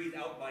is breathed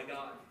out by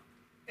God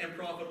and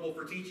profitable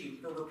for teaching,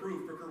 for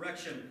reproof, for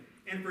correction,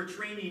 and for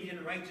training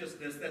in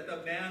righteousness, that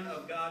the man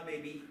of God may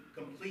be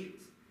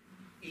complete,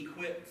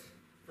 equipped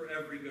for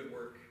every good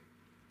work."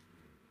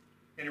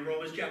 And in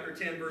Romans chapter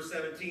 10, verse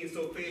 17,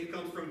 "So faith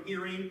comes from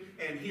hearing,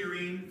 and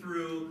hearing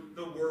through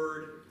the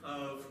word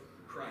of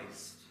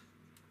Christ."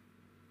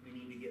 We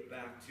need to get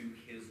back to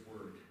his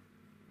word.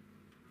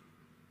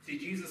 See,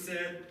 Jesus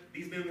said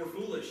these men were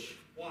foolish.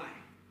 Why?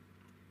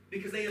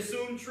 Because they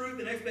assumed truth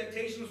and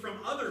expectations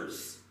from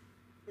others,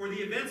 or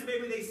the events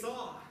maybe they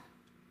saw,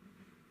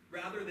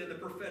 rather than the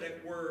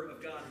prophetic word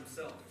of God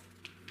himself.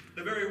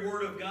 The very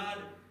word of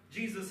God,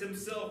 Jesus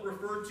himself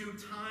referred to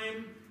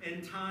time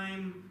and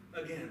time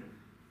again.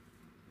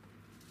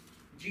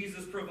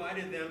 Jesus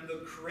provided them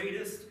the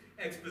greatest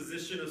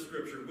exposition of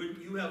Scripture.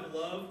 Wouldn't you have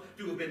loved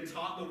to have been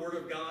taught the Word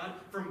of God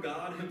from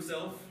God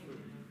himself?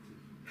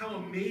 How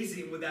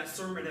amazing would that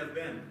sermon have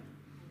been?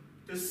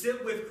 To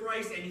sit with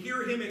Christ and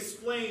hear him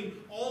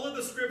explain all of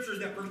the Scriptures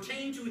that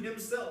pertain to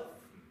himself.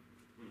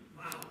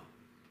 Wow.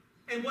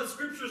 And what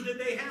Scriptures did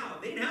they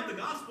have? They didn't have the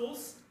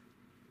Gospels.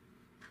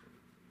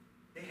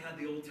 They had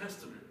the Old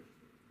Testament.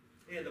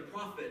 They had the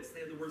prophets. They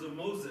had the words of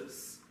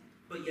Moses.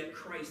 but yet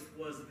Christ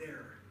was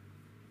there.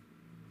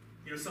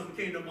 You know, something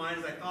came to mind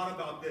as I thought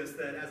about this,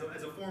 that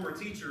as a former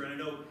teacher, and I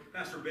know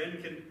Pastor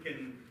Ben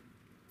can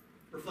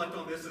reflect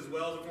on this as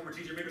well as a former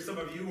teacher. Maybe some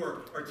of you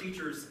are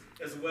teachers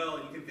as well,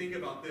 and you can think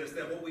about this,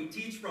 that what we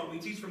teach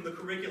from the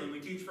curriculum, we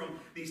teach from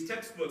these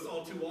textbooks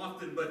all too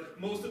often, but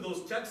most of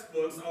those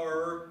textbooks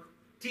are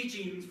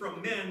teachings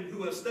from men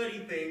who have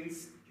studied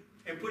things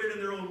and put it in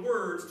their own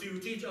words to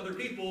teach other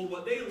people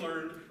what they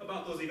learned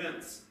about those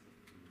events.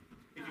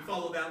 If you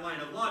follow that line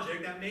of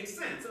logic, that makes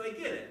sense, and I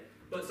get it.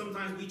 But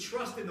sometimes we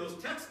trust in those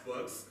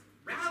textbooks.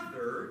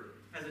 Rather,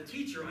 as a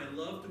teacher, I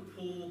love to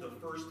pull the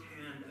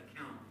first-hand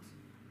account.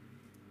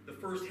 The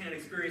first-hand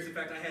experience. In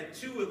fact, I had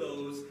 2 of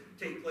those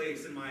take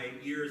place in my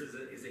years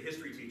as a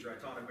history teacher.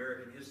 I taught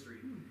American history.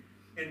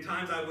 And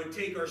times I would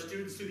take our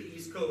students to the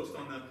East Coast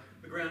on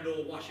the grand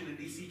old Washington,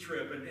 D.C.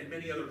 trip and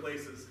many other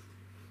places.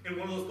 And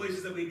one of those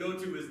places that we go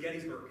to is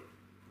Gettysburg.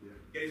 Yeah.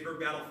 Gettysburg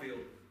Battlefield.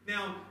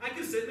 Now, I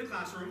could sit in the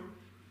classroom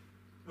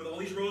with all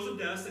these rows of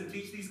desks and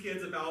teach these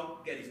kids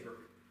about Gettysburg.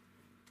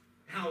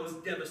 How it was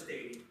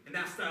devastating. And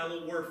that style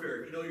of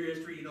warfare. If you know your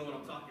history, you know what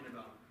I'm talking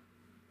about.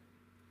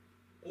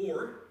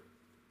 Or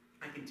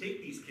I can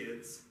take these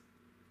kids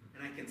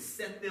and I can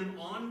set them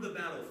on the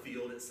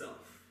battlefield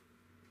itself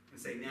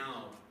and say,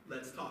 now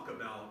let's talk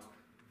about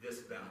this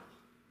battle.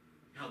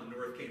 How the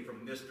North came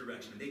from this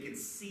direction. And they can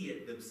see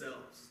it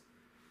themselves.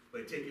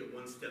 But I take it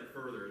one step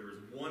further. There was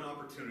one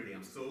opportunity.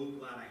 I'm so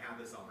glad I have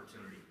this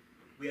opportunity.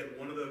 We had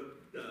one of the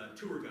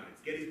tour guides,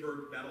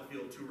 Gettysburg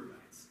Battlefield tour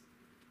guides,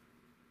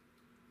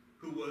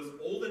 who was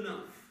old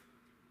enough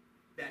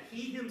that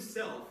he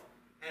himself,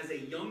 as a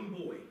young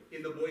boy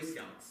in the Boy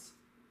Scouts,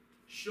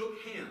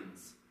 shook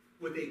hands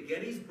with a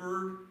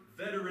Gettysburg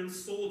veteran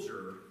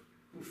soldier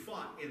who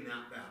fought in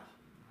that battle.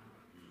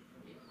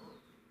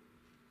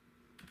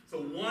 So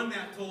one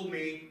that told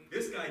me,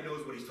 this guy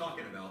knows what he's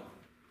talking about,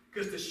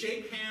 because to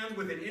shake hands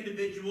with an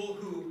individual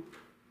who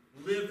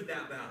lived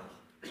that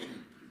battle.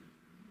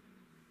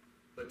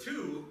 But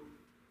 2,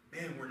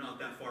 man, we're not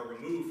that far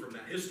removed from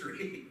that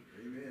history.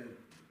 Amen.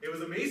 It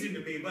was amazing to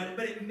me, but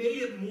it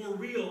made it more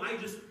real.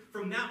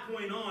 From that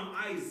point on,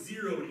 I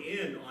zeroed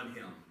in on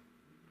him.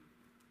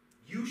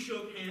 You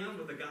shook hands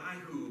with a guy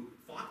who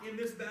fought in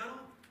this battle?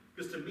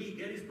 Because to me,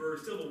 Gettysburg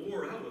Civil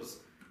War, that was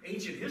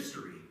ancient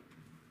history.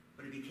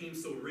 But it became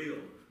so real.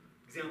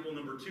 Example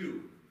number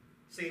 2,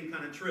 same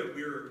kind of trip.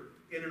 We were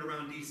in and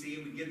around D.C.,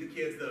 and we give the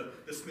kids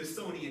the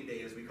Smithsonian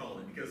Day, as we call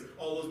it, because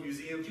all those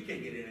museums, you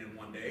can't get in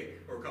one day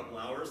or a couple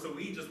hours, so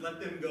we just let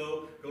them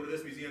go to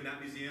this museum, that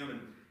museum, and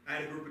I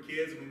had a group of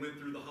kids, and we went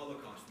through the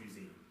Holocaust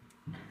Museum.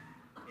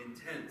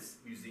 Intense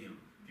museum.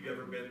 If you've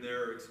ever been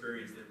there or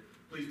experienced it,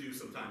 please do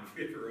sometime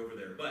if you're over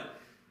there. But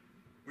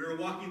we were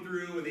walking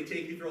through, and they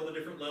take you through all the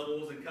different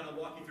levels and kind of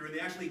walk you through, and they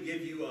actually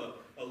give you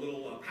a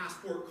little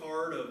passport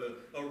card of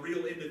a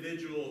real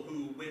individual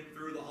who went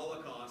through the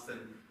Holocaust, and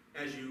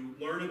as you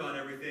learn about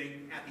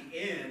everything, at the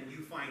end, you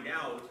find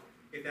out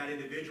if that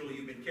individual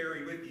you've been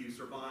carrying with you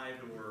survived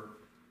or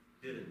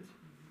didn't.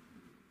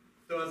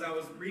 So as I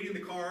was reading the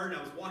card and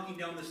I was walking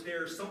down the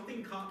stairs,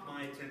 something caught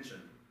my attention.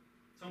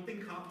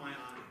 Something caught my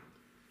eye.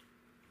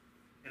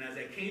 And as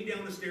I came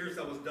down the stairs,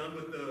 I was done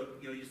with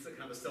just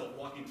kind of a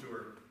self-walking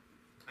tour.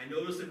 I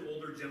noticed an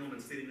older gentleman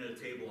sitting at a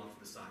table off to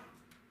the side.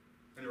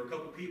 And there were a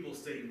couple people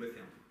sitting with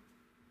him.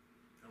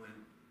 I went,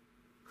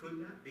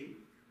 could that be?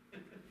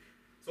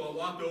 So I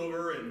walked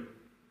over and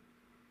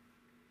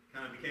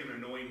kind of became an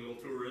annoying little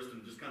tourist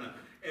and just kind of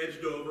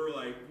edged over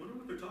like, wonder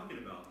what they're talking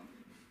about.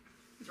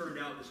 It turned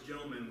out this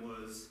gentleman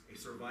was a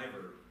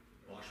survivor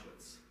of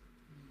Auschwitz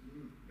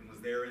and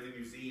was there in the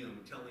museum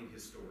telling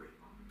his story.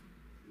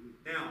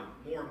 Now,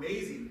 more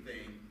amazing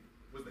thing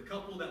was the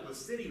couple that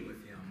was sitting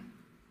with him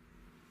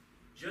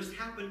just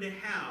happened to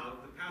have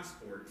the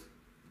passport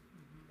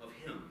of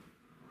him.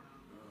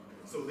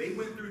 So they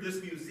went through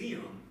this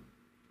museum,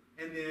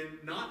 and then,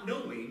 not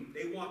knowing,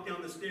 they walked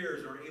down the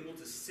stairs and are able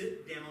to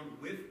sit down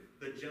with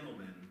the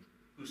gentleman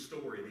whose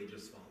story they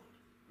just followed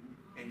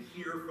and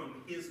hear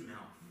from his mouth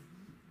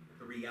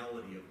the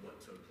reality of what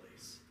took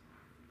place.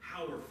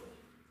 Powerful.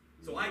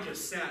 So I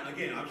just sat,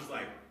 again, I was just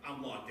like,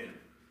 I'm locked in.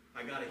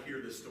 I got to hear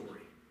this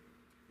story.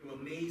 It was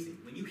amazing.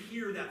 When you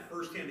hear that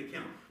firsthand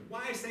account.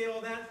 Why I say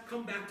all that,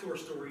 come back to our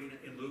story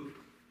in Luke.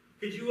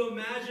 Could you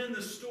imagine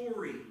the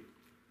story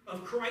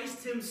of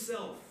Christ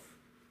himself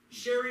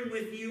sharing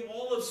with you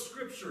all of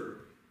Scripture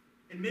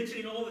and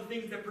mentioning all the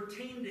things that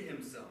pertain to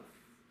himself?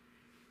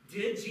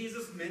 Did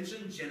Jesus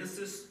mention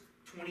Genesis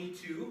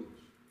 22?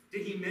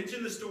 Did he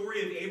mention the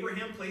story of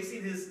Abraham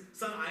placing his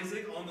son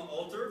Isaac on the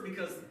altar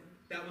because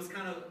that was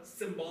kind of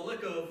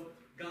symbolic of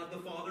God the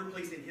Father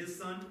placing his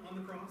son on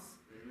the cross?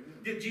 Amen.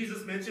 Did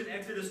Jesus mention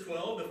Exodus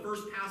 12, the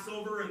first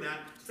Passover and that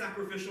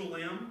sacrificial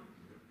lamb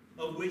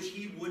of which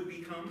he would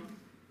become?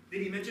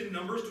 Did he mention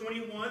Numbers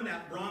 21,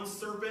 that bronze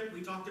serpent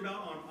we talked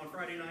about on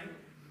Friday night,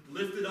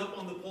 lifted up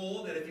on the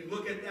pole, that if you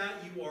look at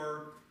that, you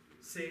are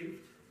saved?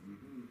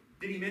 Mm-hmm.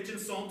 Did he mention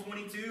Psalm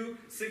 22,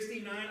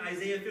 69,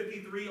 Isaiah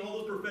 53,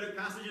 all those prophetic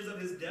passages of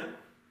his death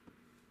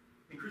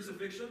and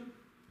crucifixion?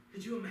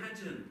 Could you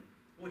imagine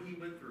what he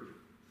went through.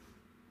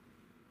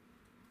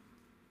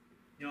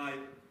 You know,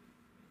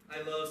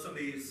 I love some of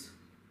these,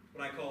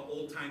 what I call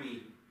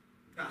old-timey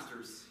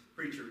pastors,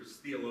 preachers,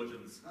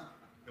 theologians.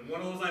 And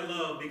one of those I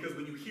love because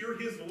when you hear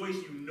his voice,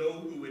 you know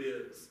who it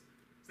is.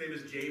 His name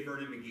is J.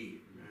 Vernon McGee.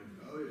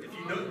 Oh, yeah. If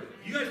you know,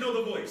 you guys know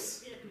the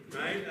voice,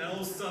 right? That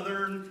old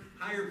southern,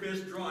 higher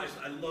pitched draw.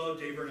 I love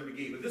J. Vernon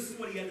McGee. But this is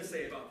what he had to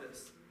say about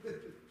this.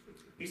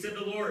 He said,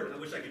 the Lord, I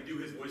wish I could do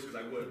his voice because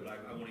I would,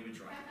 but I won't even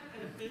try.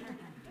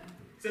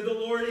 Said the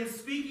Lord, in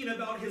speaking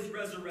about his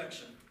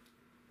resurrection,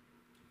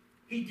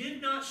 he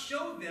did not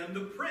show them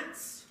the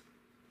prints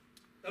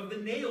of the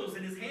nails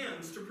in his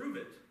hands to prove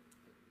it.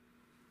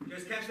 You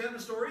guys catch that in the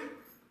story?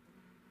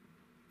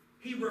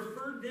 He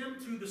referred them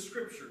to the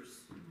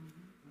scriptures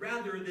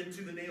rather than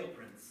to the nail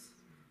prints.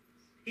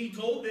 He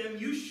told them,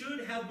 you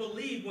should have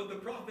believed what the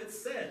prophets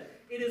said.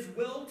 It is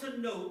well to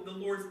note the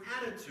Lord's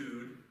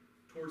attitude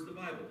towards the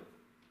Bible.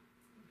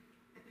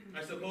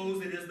 I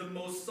suppose it is the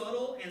most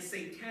subtle and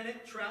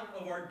satanic trap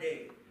of our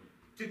day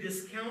to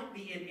discount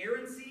the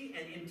inerrancy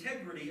and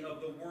integrity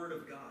of the Word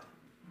of God.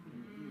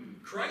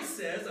 Christ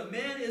says a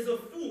man is a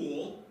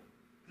fool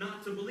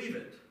not to believe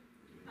it.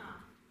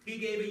 He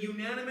gave a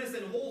unanimous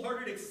and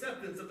wholehearted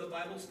acceptance of the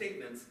Bible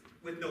statements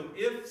with no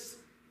ifs,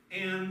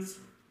 ands,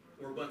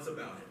 or buts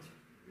about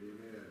it.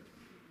 Amen.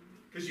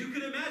 Because you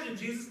can imagine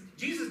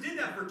Jesus did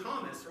that for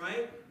Thomas,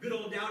 right? Good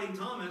old doubting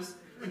Thomas.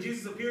 When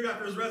Jesus appeared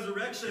after his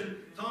resurrection,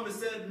 Thomas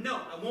said, no,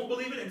 I won't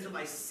believe it until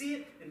I see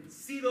it and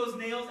see those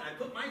nails, and I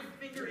put my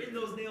finger in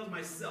those nails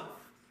myself,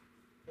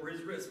 or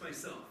his wrist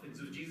myself. And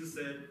so Jesus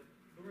said,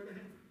 go right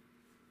ahead.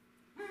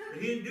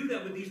 But he didn't do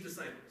that with these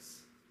disciples.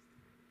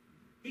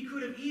 He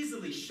could have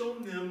easily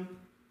shown them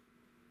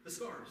the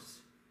scars,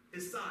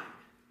 his side.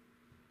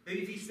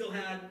 Maybe if he still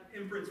had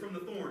imprints from the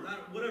thorns,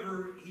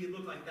 whatever he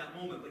looked like at that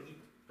moment, but he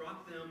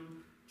brought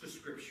them to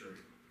Scripture.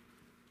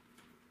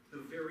 The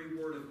very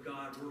Word of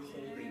God we're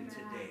holding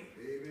today.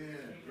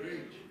 Amen.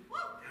 Preach.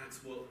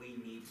 That's what we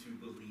need to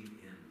believe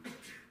in,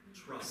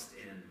 trust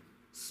in,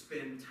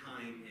 spend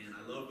time in.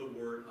 I love the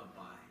word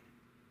abide.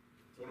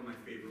 It's one of my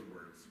favorite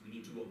words. We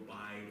need to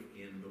abide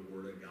in the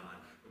Word of God,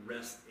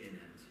 rest in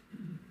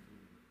it.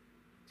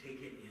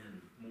 Take it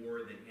in more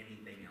than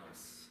anything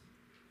else.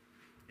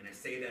 And I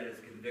say that as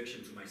a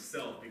conviction to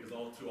myself because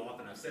all too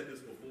often, I've said this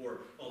before,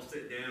 I'll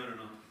sit down and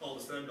all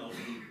of a sudden I'll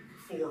be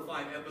 4 or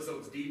 5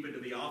 episodes deep into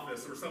The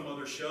Office or some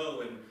other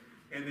show,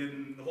 and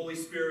then the Holy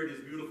Spirit,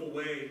 his beautiful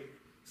way,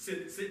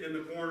 sitting in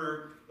the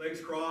corner, legs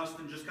crossed,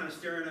 and just kind of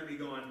staring at me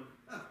going,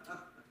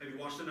 have you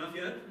watched enough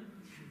yet?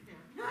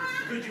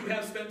 Could you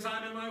have spent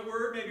time in my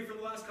word maybe for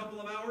the last couple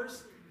of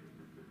hours?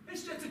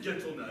 It's just a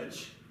gentle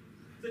nudge.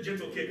 It's a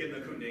gentle kick in the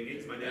kundingi,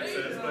 as my dad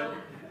says, but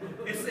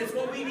it's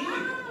what we need.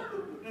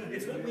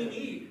 It's what we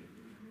need.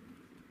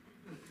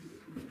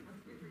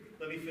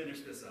 Let me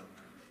finish this up.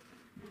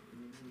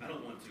 I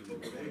don't want to, but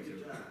we're going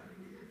to.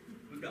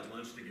 We've got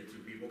lunch to get to,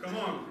 people. Come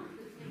on.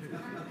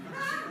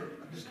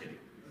 Just kidding.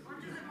 Or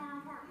is it more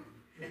important?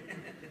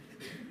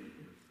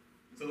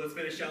 So let's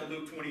finish out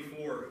Luke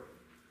 24.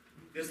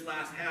 This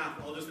last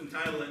half, I'll just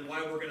entitle it, and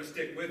why we're going to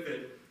stick with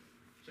it.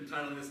 Just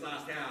entitling this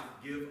last half,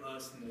 Give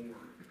Us More.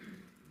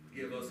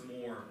 Give us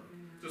more.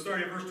 So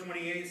starting at verse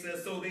 28, it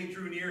says, so they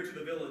drew near to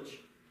the village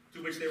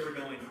to which they were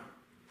going.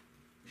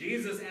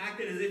 Jesus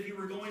acted as if he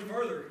were going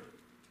further,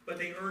 but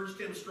they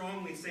urged him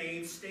strongly,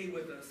 saying, stay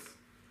with us,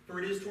 for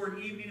it is toward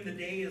evening, and the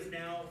day is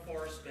now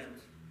far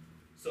spent.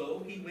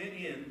 So he went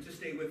in to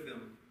stay with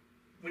them.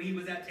 When he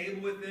was at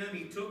table with them,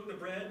 he took the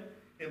bread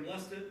and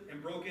blessed it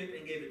and broke it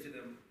and gave it to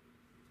them.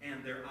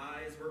 And their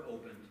eyes were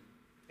opened,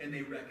 and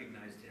they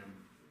recognized him,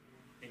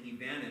 and he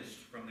vanished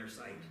from their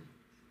sight.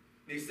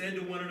 They said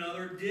to one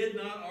another, did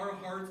not our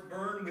hearts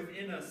burn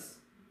within us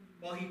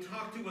while he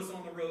talked to us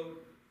on the road,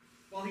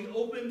 while he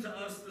opened to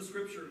us the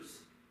scriptures?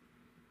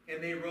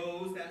 And they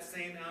rose that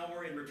same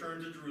hour and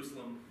returned to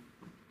Jerusalem.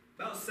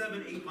 About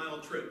 7-8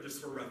 mile trip,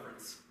 just for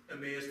reference.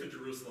 Emmaus to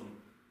Jerusalem.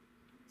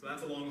 So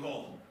that's a long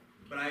haul.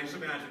 But I just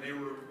imagine they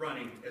were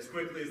running as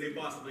quickly as they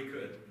possibly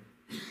could.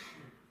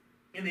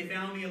 And they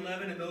found the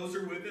 11 and those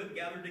who were with them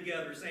gathered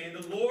together, saying,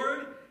 the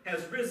Lord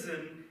has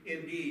risen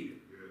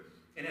indeed,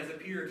 and has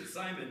appeared to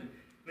Simon.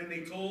 Then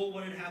they told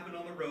what had happened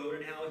on the road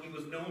and how he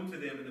was known to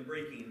them in the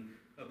breaking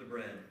of the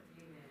bread.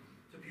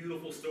 It's a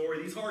beautiful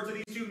story. These hearts of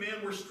these two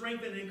men were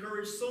strengthened and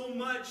encouraged so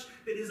much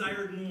they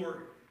desired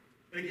more.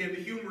 And again,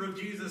 the humor of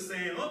Jesus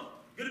saying, oh,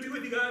 good to be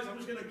with you guys. I'm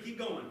just going to keep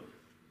going.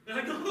 And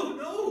I go,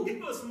 no,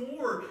 give us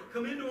more.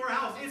 Come into our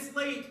house. It's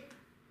late.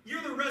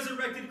 You're the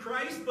resurrected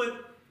Christ,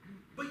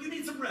 but you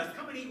need some rest.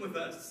 Come and eat with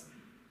us.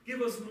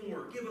 Give us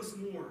more. Give us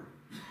more.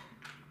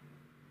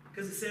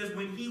 Because it says,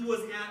 when he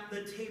was at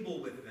the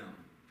table with them.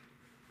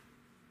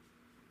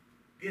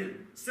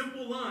 Again,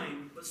 simple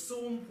line, but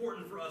so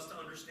important for us to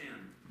understand.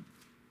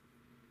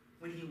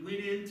 When he went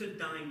in to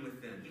dine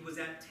with them, he was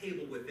at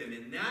table with them.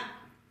 In that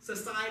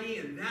society,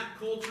 in that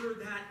culture,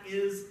 that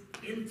is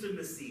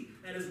intimacy.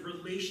 That is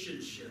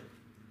relationship.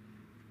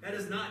 That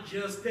is not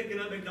just picking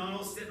up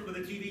McDonald's, sitting with a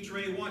TV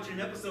tray, watching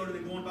an episode, and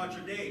then going about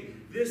your day.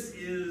 This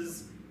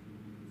is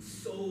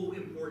So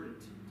important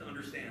to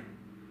understand.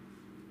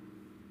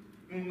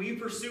 When we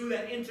pursue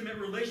that intimate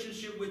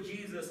relationship with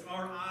Jesus,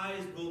 our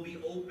eyes will be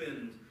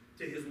opened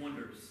to his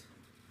wonders.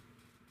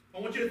 I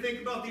want you to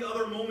think about the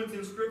other moments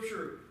in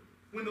Scripture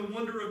when the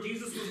wonder of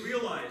Jesus was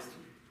realized.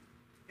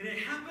 And it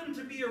happened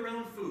to be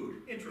around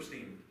food.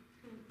 Interesting.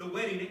 The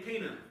wedding at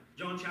Cana,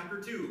 John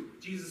chapter 2,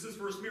 Jesus'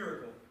 first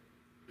miracle.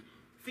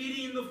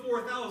 Feeding the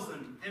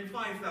 4,000 and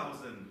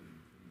 5,000.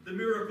 The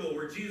miracle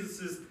where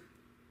Jesus'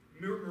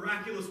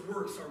 miraculous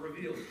works are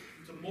revealed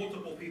to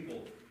multiple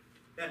people.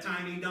 That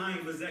time he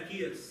dined with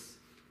Zacchaeus.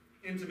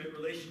 Intimate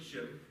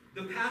relationship.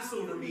 The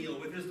Passover meal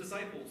with his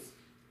disciples.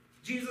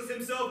 Jesus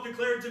himself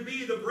declared to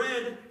be the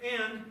bread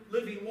and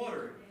living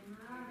water.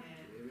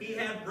 He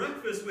had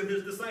breakfast with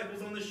his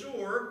disciples on the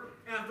shore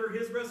after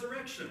his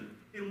resurrection.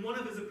 In one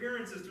of his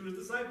appearances to his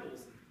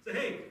disciples. Said,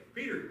 hey,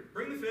 Peter,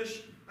 bring the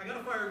fish. I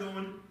got a fire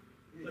going.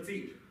 Let's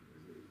eat.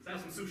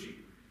 Let's have some sushi.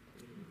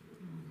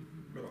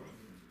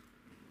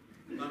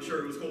 I'm sure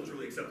it was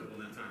culturally acceptable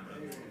in that time, but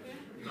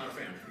I'm not a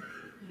fan.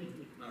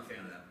 Not a fan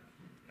of that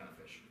kind of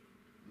fish.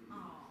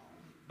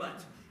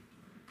 But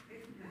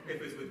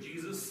if it's with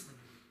Jesus,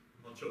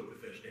 I'll choke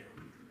the fish down.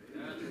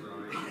 That's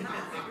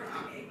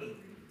right.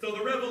 So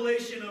the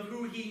revelation of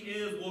who he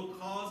is will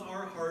cause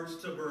our hearts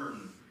to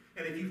burn.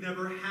 And if you've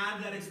never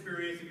had that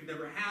experience, if you've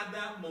never had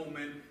that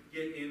moment,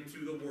 get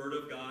into the Word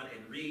of God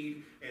and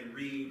read and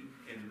read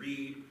and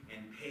read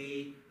and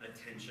pay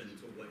attention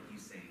to what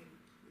he's saying.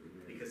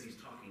 Because he's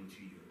talking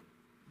to you.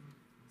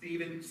 See,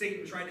 even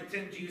Satan tried to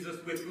tempt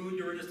Jesus with food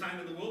during his time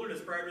in the wilderness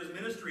prior to his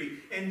ministry.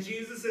 And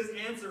Jesus'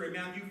 answer in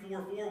Matthew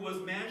 4:4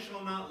 was, man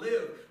shall not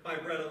live by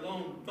bread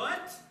alone,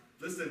 but,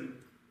 listen,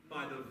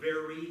 by the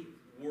very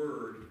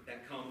word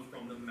that comes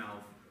from the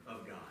mouth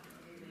of God.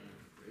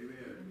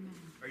 Amen.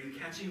 Are you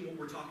catching what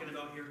we're talking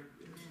about here?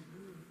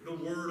 The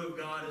Word of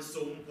God is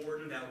so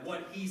important that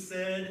what he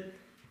said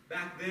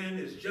back then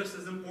is just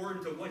as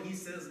important to what he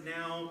says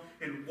now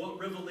and what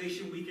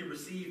revelation we can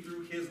receive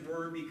through his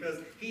Word, because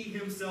he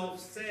himself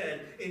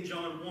said in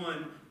John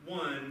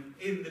 1:1,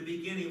 in the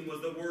beginning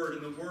was the Word,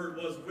 and the Word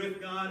was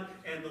with God,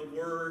 and the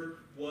Word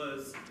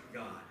was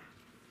God.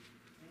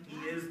 He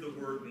is the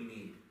Word we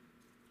need.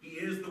 He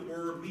is the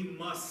Word we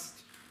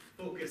must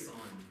focus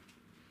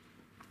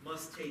on,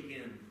 must take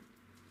in.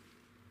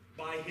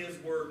 By his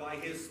Word, by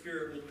his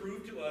Spirit, will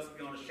prove to us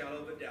beyond a shadow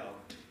of a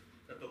doubt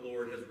that the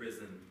Lord has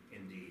risen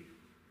indeed.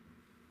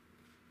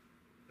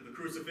 Through the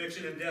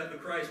crucifixion and death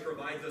of Christ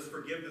provides us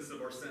forgiveness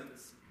of our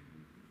sins.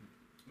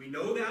 We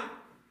know that.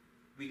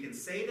 We can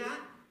say that.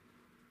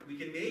 We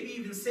can maybe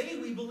even say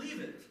we believe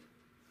it.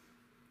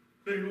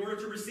 But in order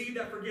to receive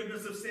that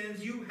forgiveness of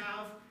sins, you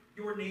have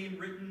your name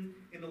written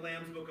in the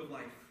Lamb's Book of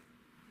Life.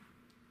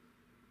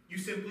 You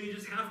simply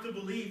just have to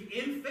believe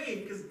in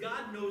faith, because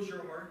God knows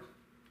your heart,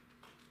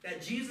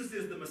 that Jesus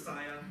is the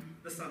Messiah,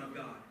 the Son of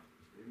God.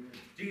 Amen.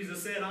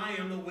 Jesus said, I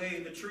am the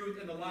way, the truth,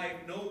 and the life.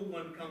 No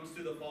one comes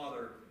to the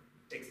Father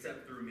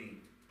except through me.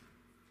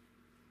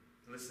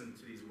 Listen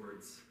to these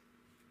words.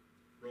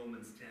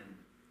 Romans 10.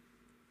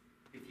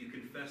 If you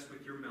confess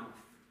with your mouth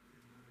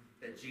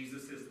that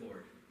Jesus is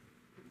Lord,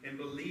 and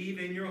believe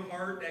in your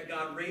heart that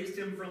God raised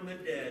him from the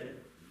dead,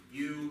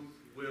 you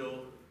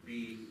will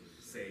be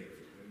saved.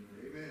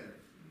 Amen.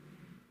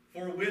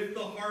 For with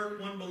the heart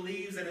one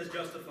believes and is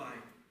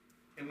justified,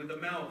 and with the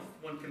mouth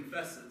one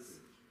confesses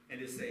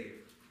and is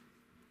saved.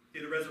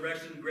 The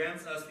resurrection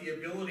grants us the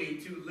ability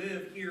to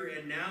live here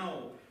and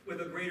now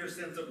with a greater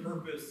sense of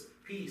purpose,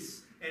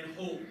 peace, and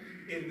hope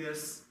in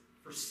this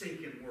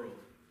forsaken world,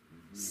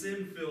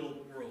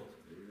 sin-filled world,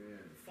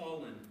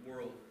 fallen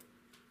world.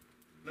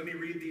 Let me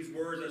read these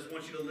words. I just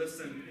want you to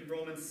listen. In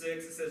Romans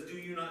 6, it says, do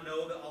you not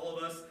know that all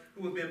of us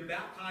who have been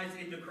baptized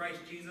into Christ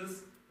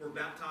Jesus were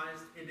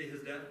baptized into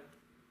his death?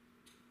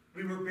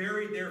 We were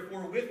buried,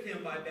 therefore, with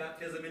him by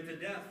baptism into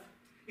death,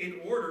 in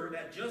order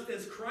that just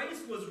as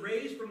Christ was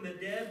raised from the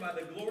dead by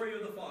the glory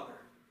of the Father,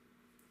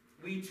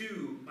 we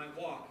too might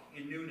walk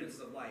in newness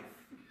of life.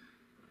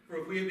 For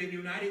if we have been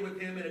united with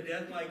him in a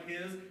death like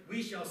his,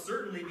 we shall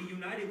certainly be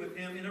united with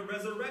him in a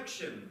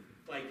resurrection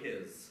like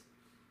his.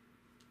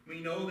 We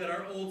know that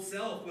our old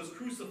self was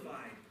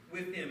crucified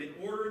with him in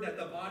order that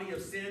the body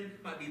of sin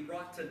might be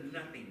brought to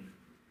nothing,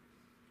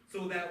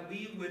 so that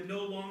we would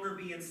no longer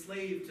be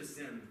enslaved to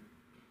sin.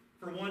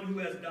 For one who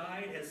has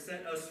died has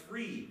set us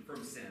free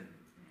from sin.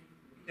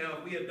 Now,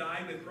 if we have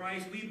died with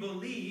Christ, we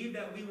believe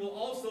that we will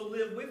also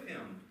live with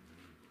him.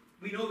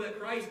 We know that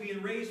Christ,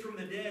 being raised from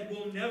the dead,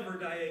 will never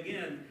die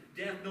again.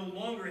 Death no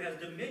longer has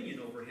dominion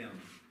over him.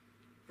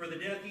 For the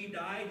death he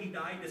died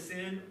to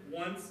sin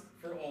once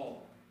for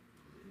all.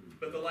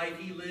 But the life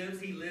he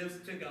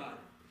lives to God.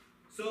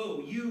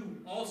 So you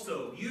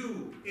also,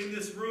 you in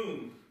this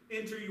room,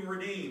 enter your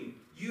name.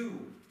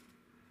 You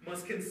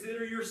must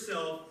consider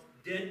yourself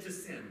dead to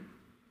sin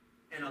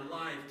and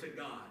alive to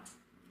God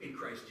in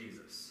Christ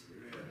Jesus.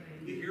 Amen.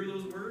 You hear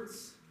those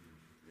words?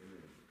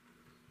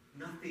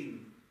 Amen.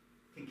 Nothing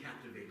can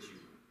captivate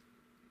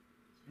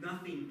you.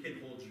 Nothing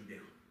can hold you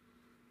down.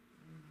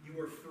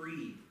 You are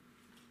free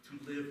to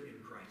live in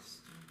Christ.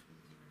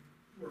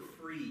 You are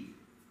free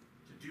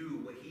to do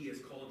what he has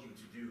called you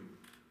to do.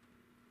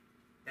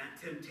 That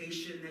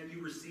temptation that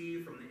you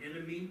receive from the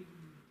enemy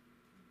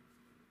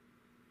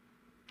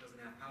doesn't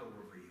have power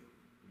over you.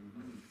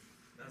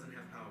 Doesn't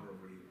have power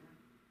over you.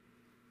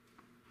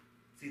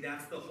 See,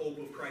 that's the hope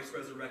of Christ's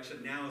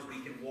resurrection now, as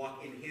we can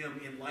walk in him,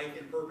 in life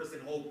and purpose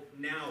and hope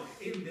now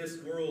in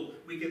this world.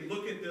 We can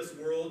look at this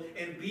world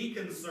and be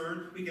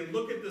concerned. We can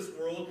look at this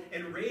world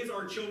and raise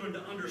our children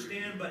to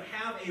understand, but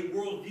have a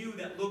worldview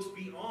that looks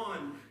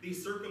beyond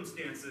these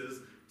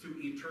circumstances to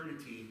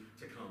eternity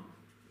to come.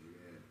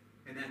 Amen.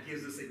 And that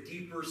gives us a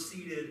deeper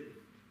seated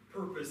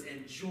purpose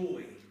and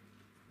joy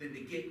than to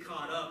get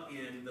caught up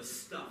in the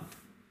stuff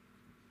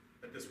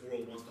that this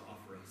world wants to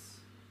offer us.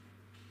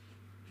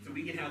 So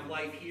we can have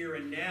life here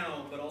and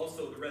now, but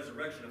also the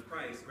resurrection of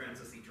Christ grants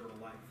us eternal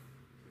life.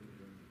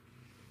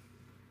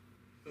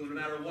 So no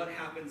matter what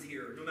happens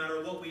here, no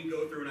matter what we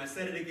go through, and I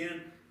said it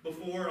again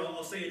before,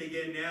 I'll say it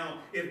again now,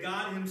 if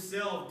God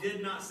himself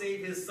did not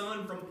save his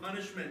son from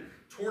punishment,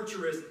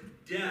 torturous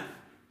death,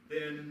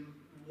 then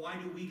why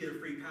do we get a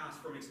free pass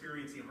from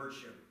experiencing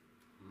hardship?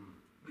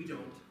 We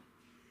don't.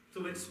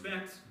 So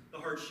expect the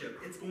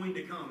hardship. It's going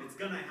to come. It's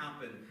going to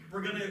happen.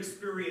 We're going to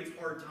experience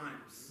hard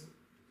times.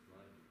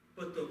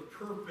 But the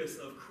purpose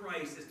of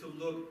Christ is to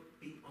look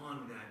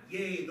beyond that.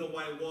 Yea, though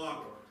I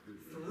walk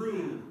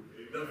through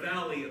the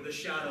valley of the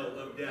shadow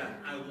of death,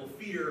 I will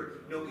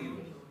fear no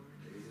evil.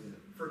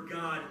 For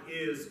God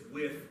is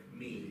with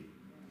me.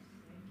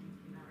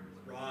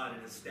 His rod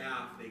and his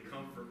staff, they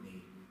comfort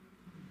me.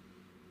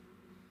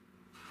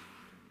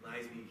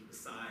 Lies me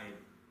beside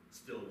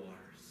still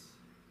waters.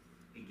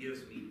 He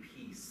gives me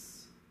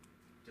peace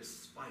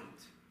despite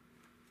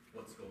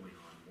what's going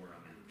on where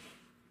I'm at.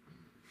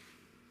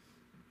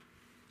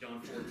 John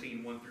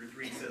 14, 1 through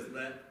 3 says,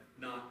 let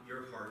not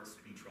your hearts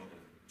be troubled.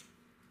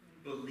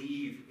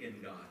 Believe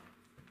in God.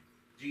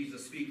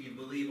 Jesus speaking,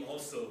 believe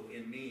also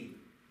in me.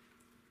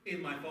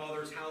 In my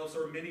Father's house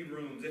are many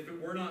rooms. If it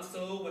were not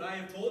so, would I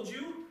have told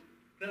you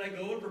that I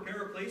go and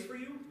prepare a place for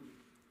you?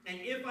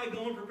 And if I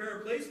go and prepare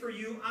a place for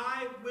you,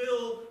 I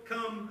will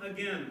come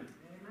again.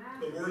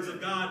 The words of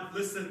God,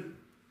 listen,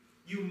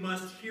 you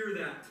must hear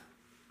that.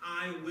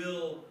 I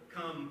will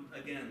come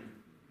again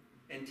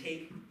and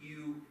take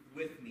you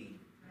with me,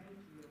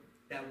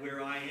 that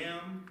where I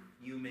am,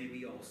 you may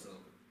be also.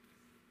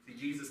 See,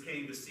 Jesus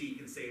came to seek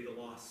and save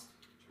the lost.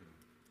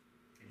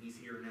 And he's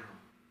here now.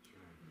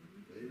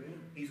 Amen.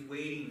 He's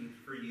waiting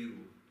for you.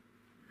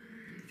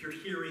 If you're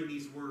hearing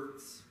these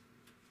words,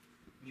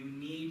 you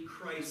need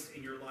Christ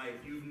in your life.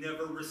 You've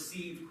never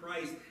received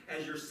Christ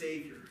as your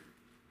Savior.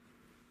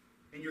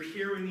 And you're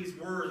hearing these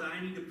words, I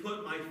need to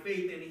put my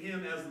faith in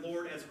him as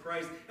Lord, as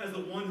Christ, as the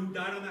one who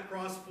died on that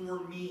cross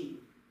for me.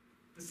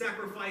 And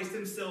sacrificed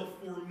himself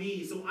for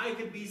me so I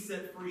could be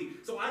set free.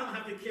 So I don't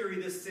have to carry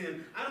this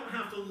sin. I don't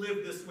have to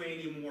live this way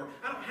anymore.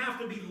 I don't have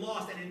to be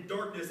lost and in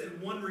darkness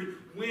and wondering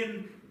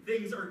when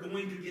things are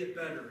going to get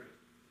better.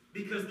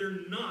 Because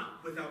they're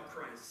not without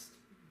Christ.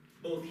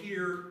 Both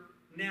here,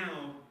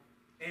 now,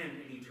 and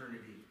in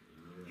eternity.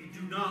 You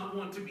do not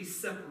want to be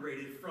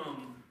separated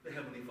from the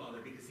Heavenly Father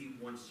because he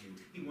wants you.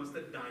 He wants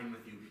to dine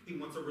with you. He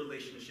wants a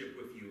relationship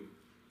with you.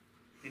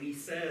 And he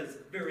says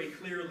very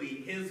clearly,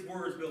 his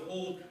words,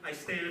 behold, I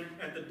stand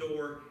at the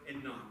door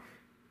and knock.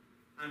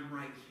 I'm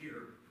right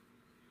here.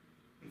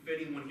 If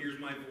anyone hears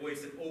my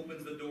voice and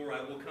opens the door,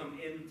 I will come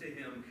into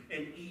him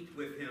and eat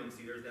with him.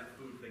 See, there's that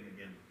food thing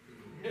again.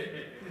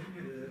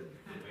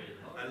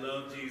 I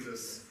love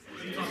Jesus.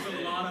 He talks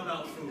a lot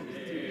about food.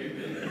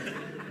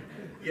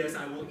 Yes,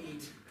 I will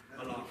eat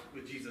a lot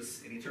with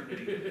Jesus in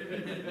eternity.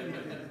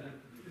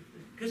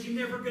 Because you're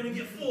never going to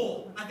get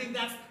full. I think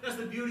that's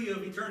the beauty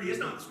of eternity. It's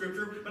not the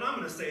scripture, but I'm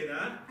going to say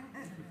that.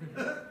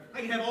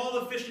 I can have all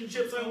the fish and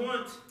chips I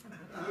want.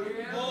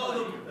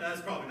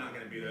 That's probably not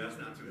going to be there. That's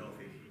not too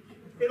healthy.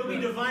 It'll be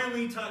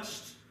divinely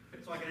touched.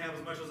 So I can have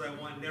as much as I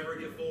want, never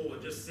get full,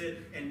 and just sit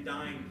and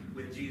dine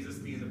with Jesus,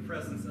 be in the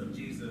presence of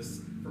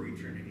Jesus for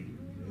eternity.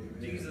 Amen.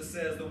 Jesus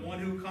says, the one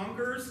who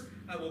conquers,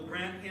 I will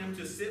grant him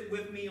to sit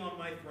with me on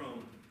my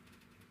throne,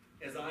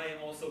 as I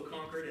also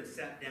conquered and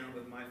sat down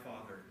with my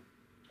Father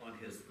on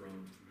his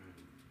throne.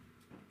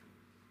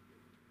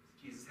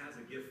 Jesus has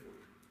a gift for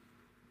you.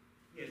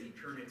 He has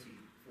eternity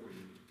for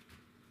you,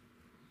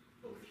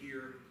 both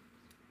here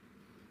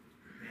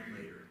and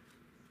later.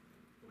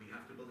 But we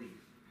have to believe.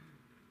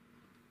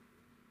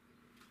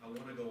 I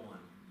want to go on.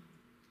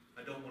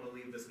 I don't want to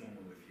leave this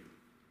moment with you.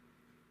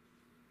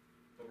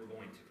 But we're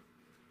going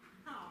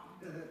to.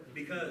 Oh.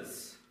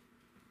 Because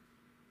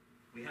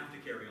we have to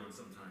carry on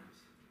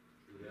sometimes.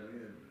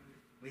 Amen.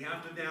 We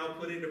have to now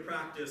put into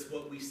practice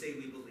what we say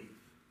we believe.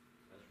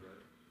 That's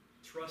right.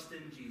 Trust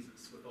in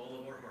Jesus with all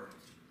of our heart.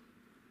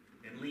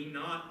 And lean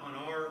not on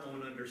our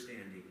own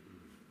understanding.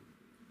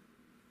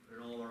 But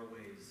in all our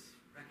ways,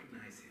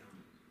 recognize him.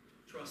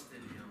 Trust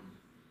in him.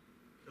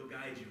 He'll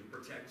guide you,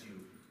 protect you.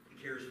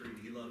 He cares for you.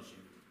 He loves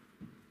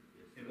you.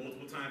 And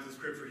multiple times in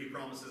Scripture, he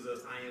promises us,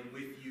 I am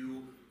with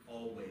you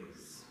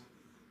always,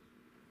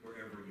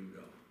 wherever you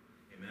go.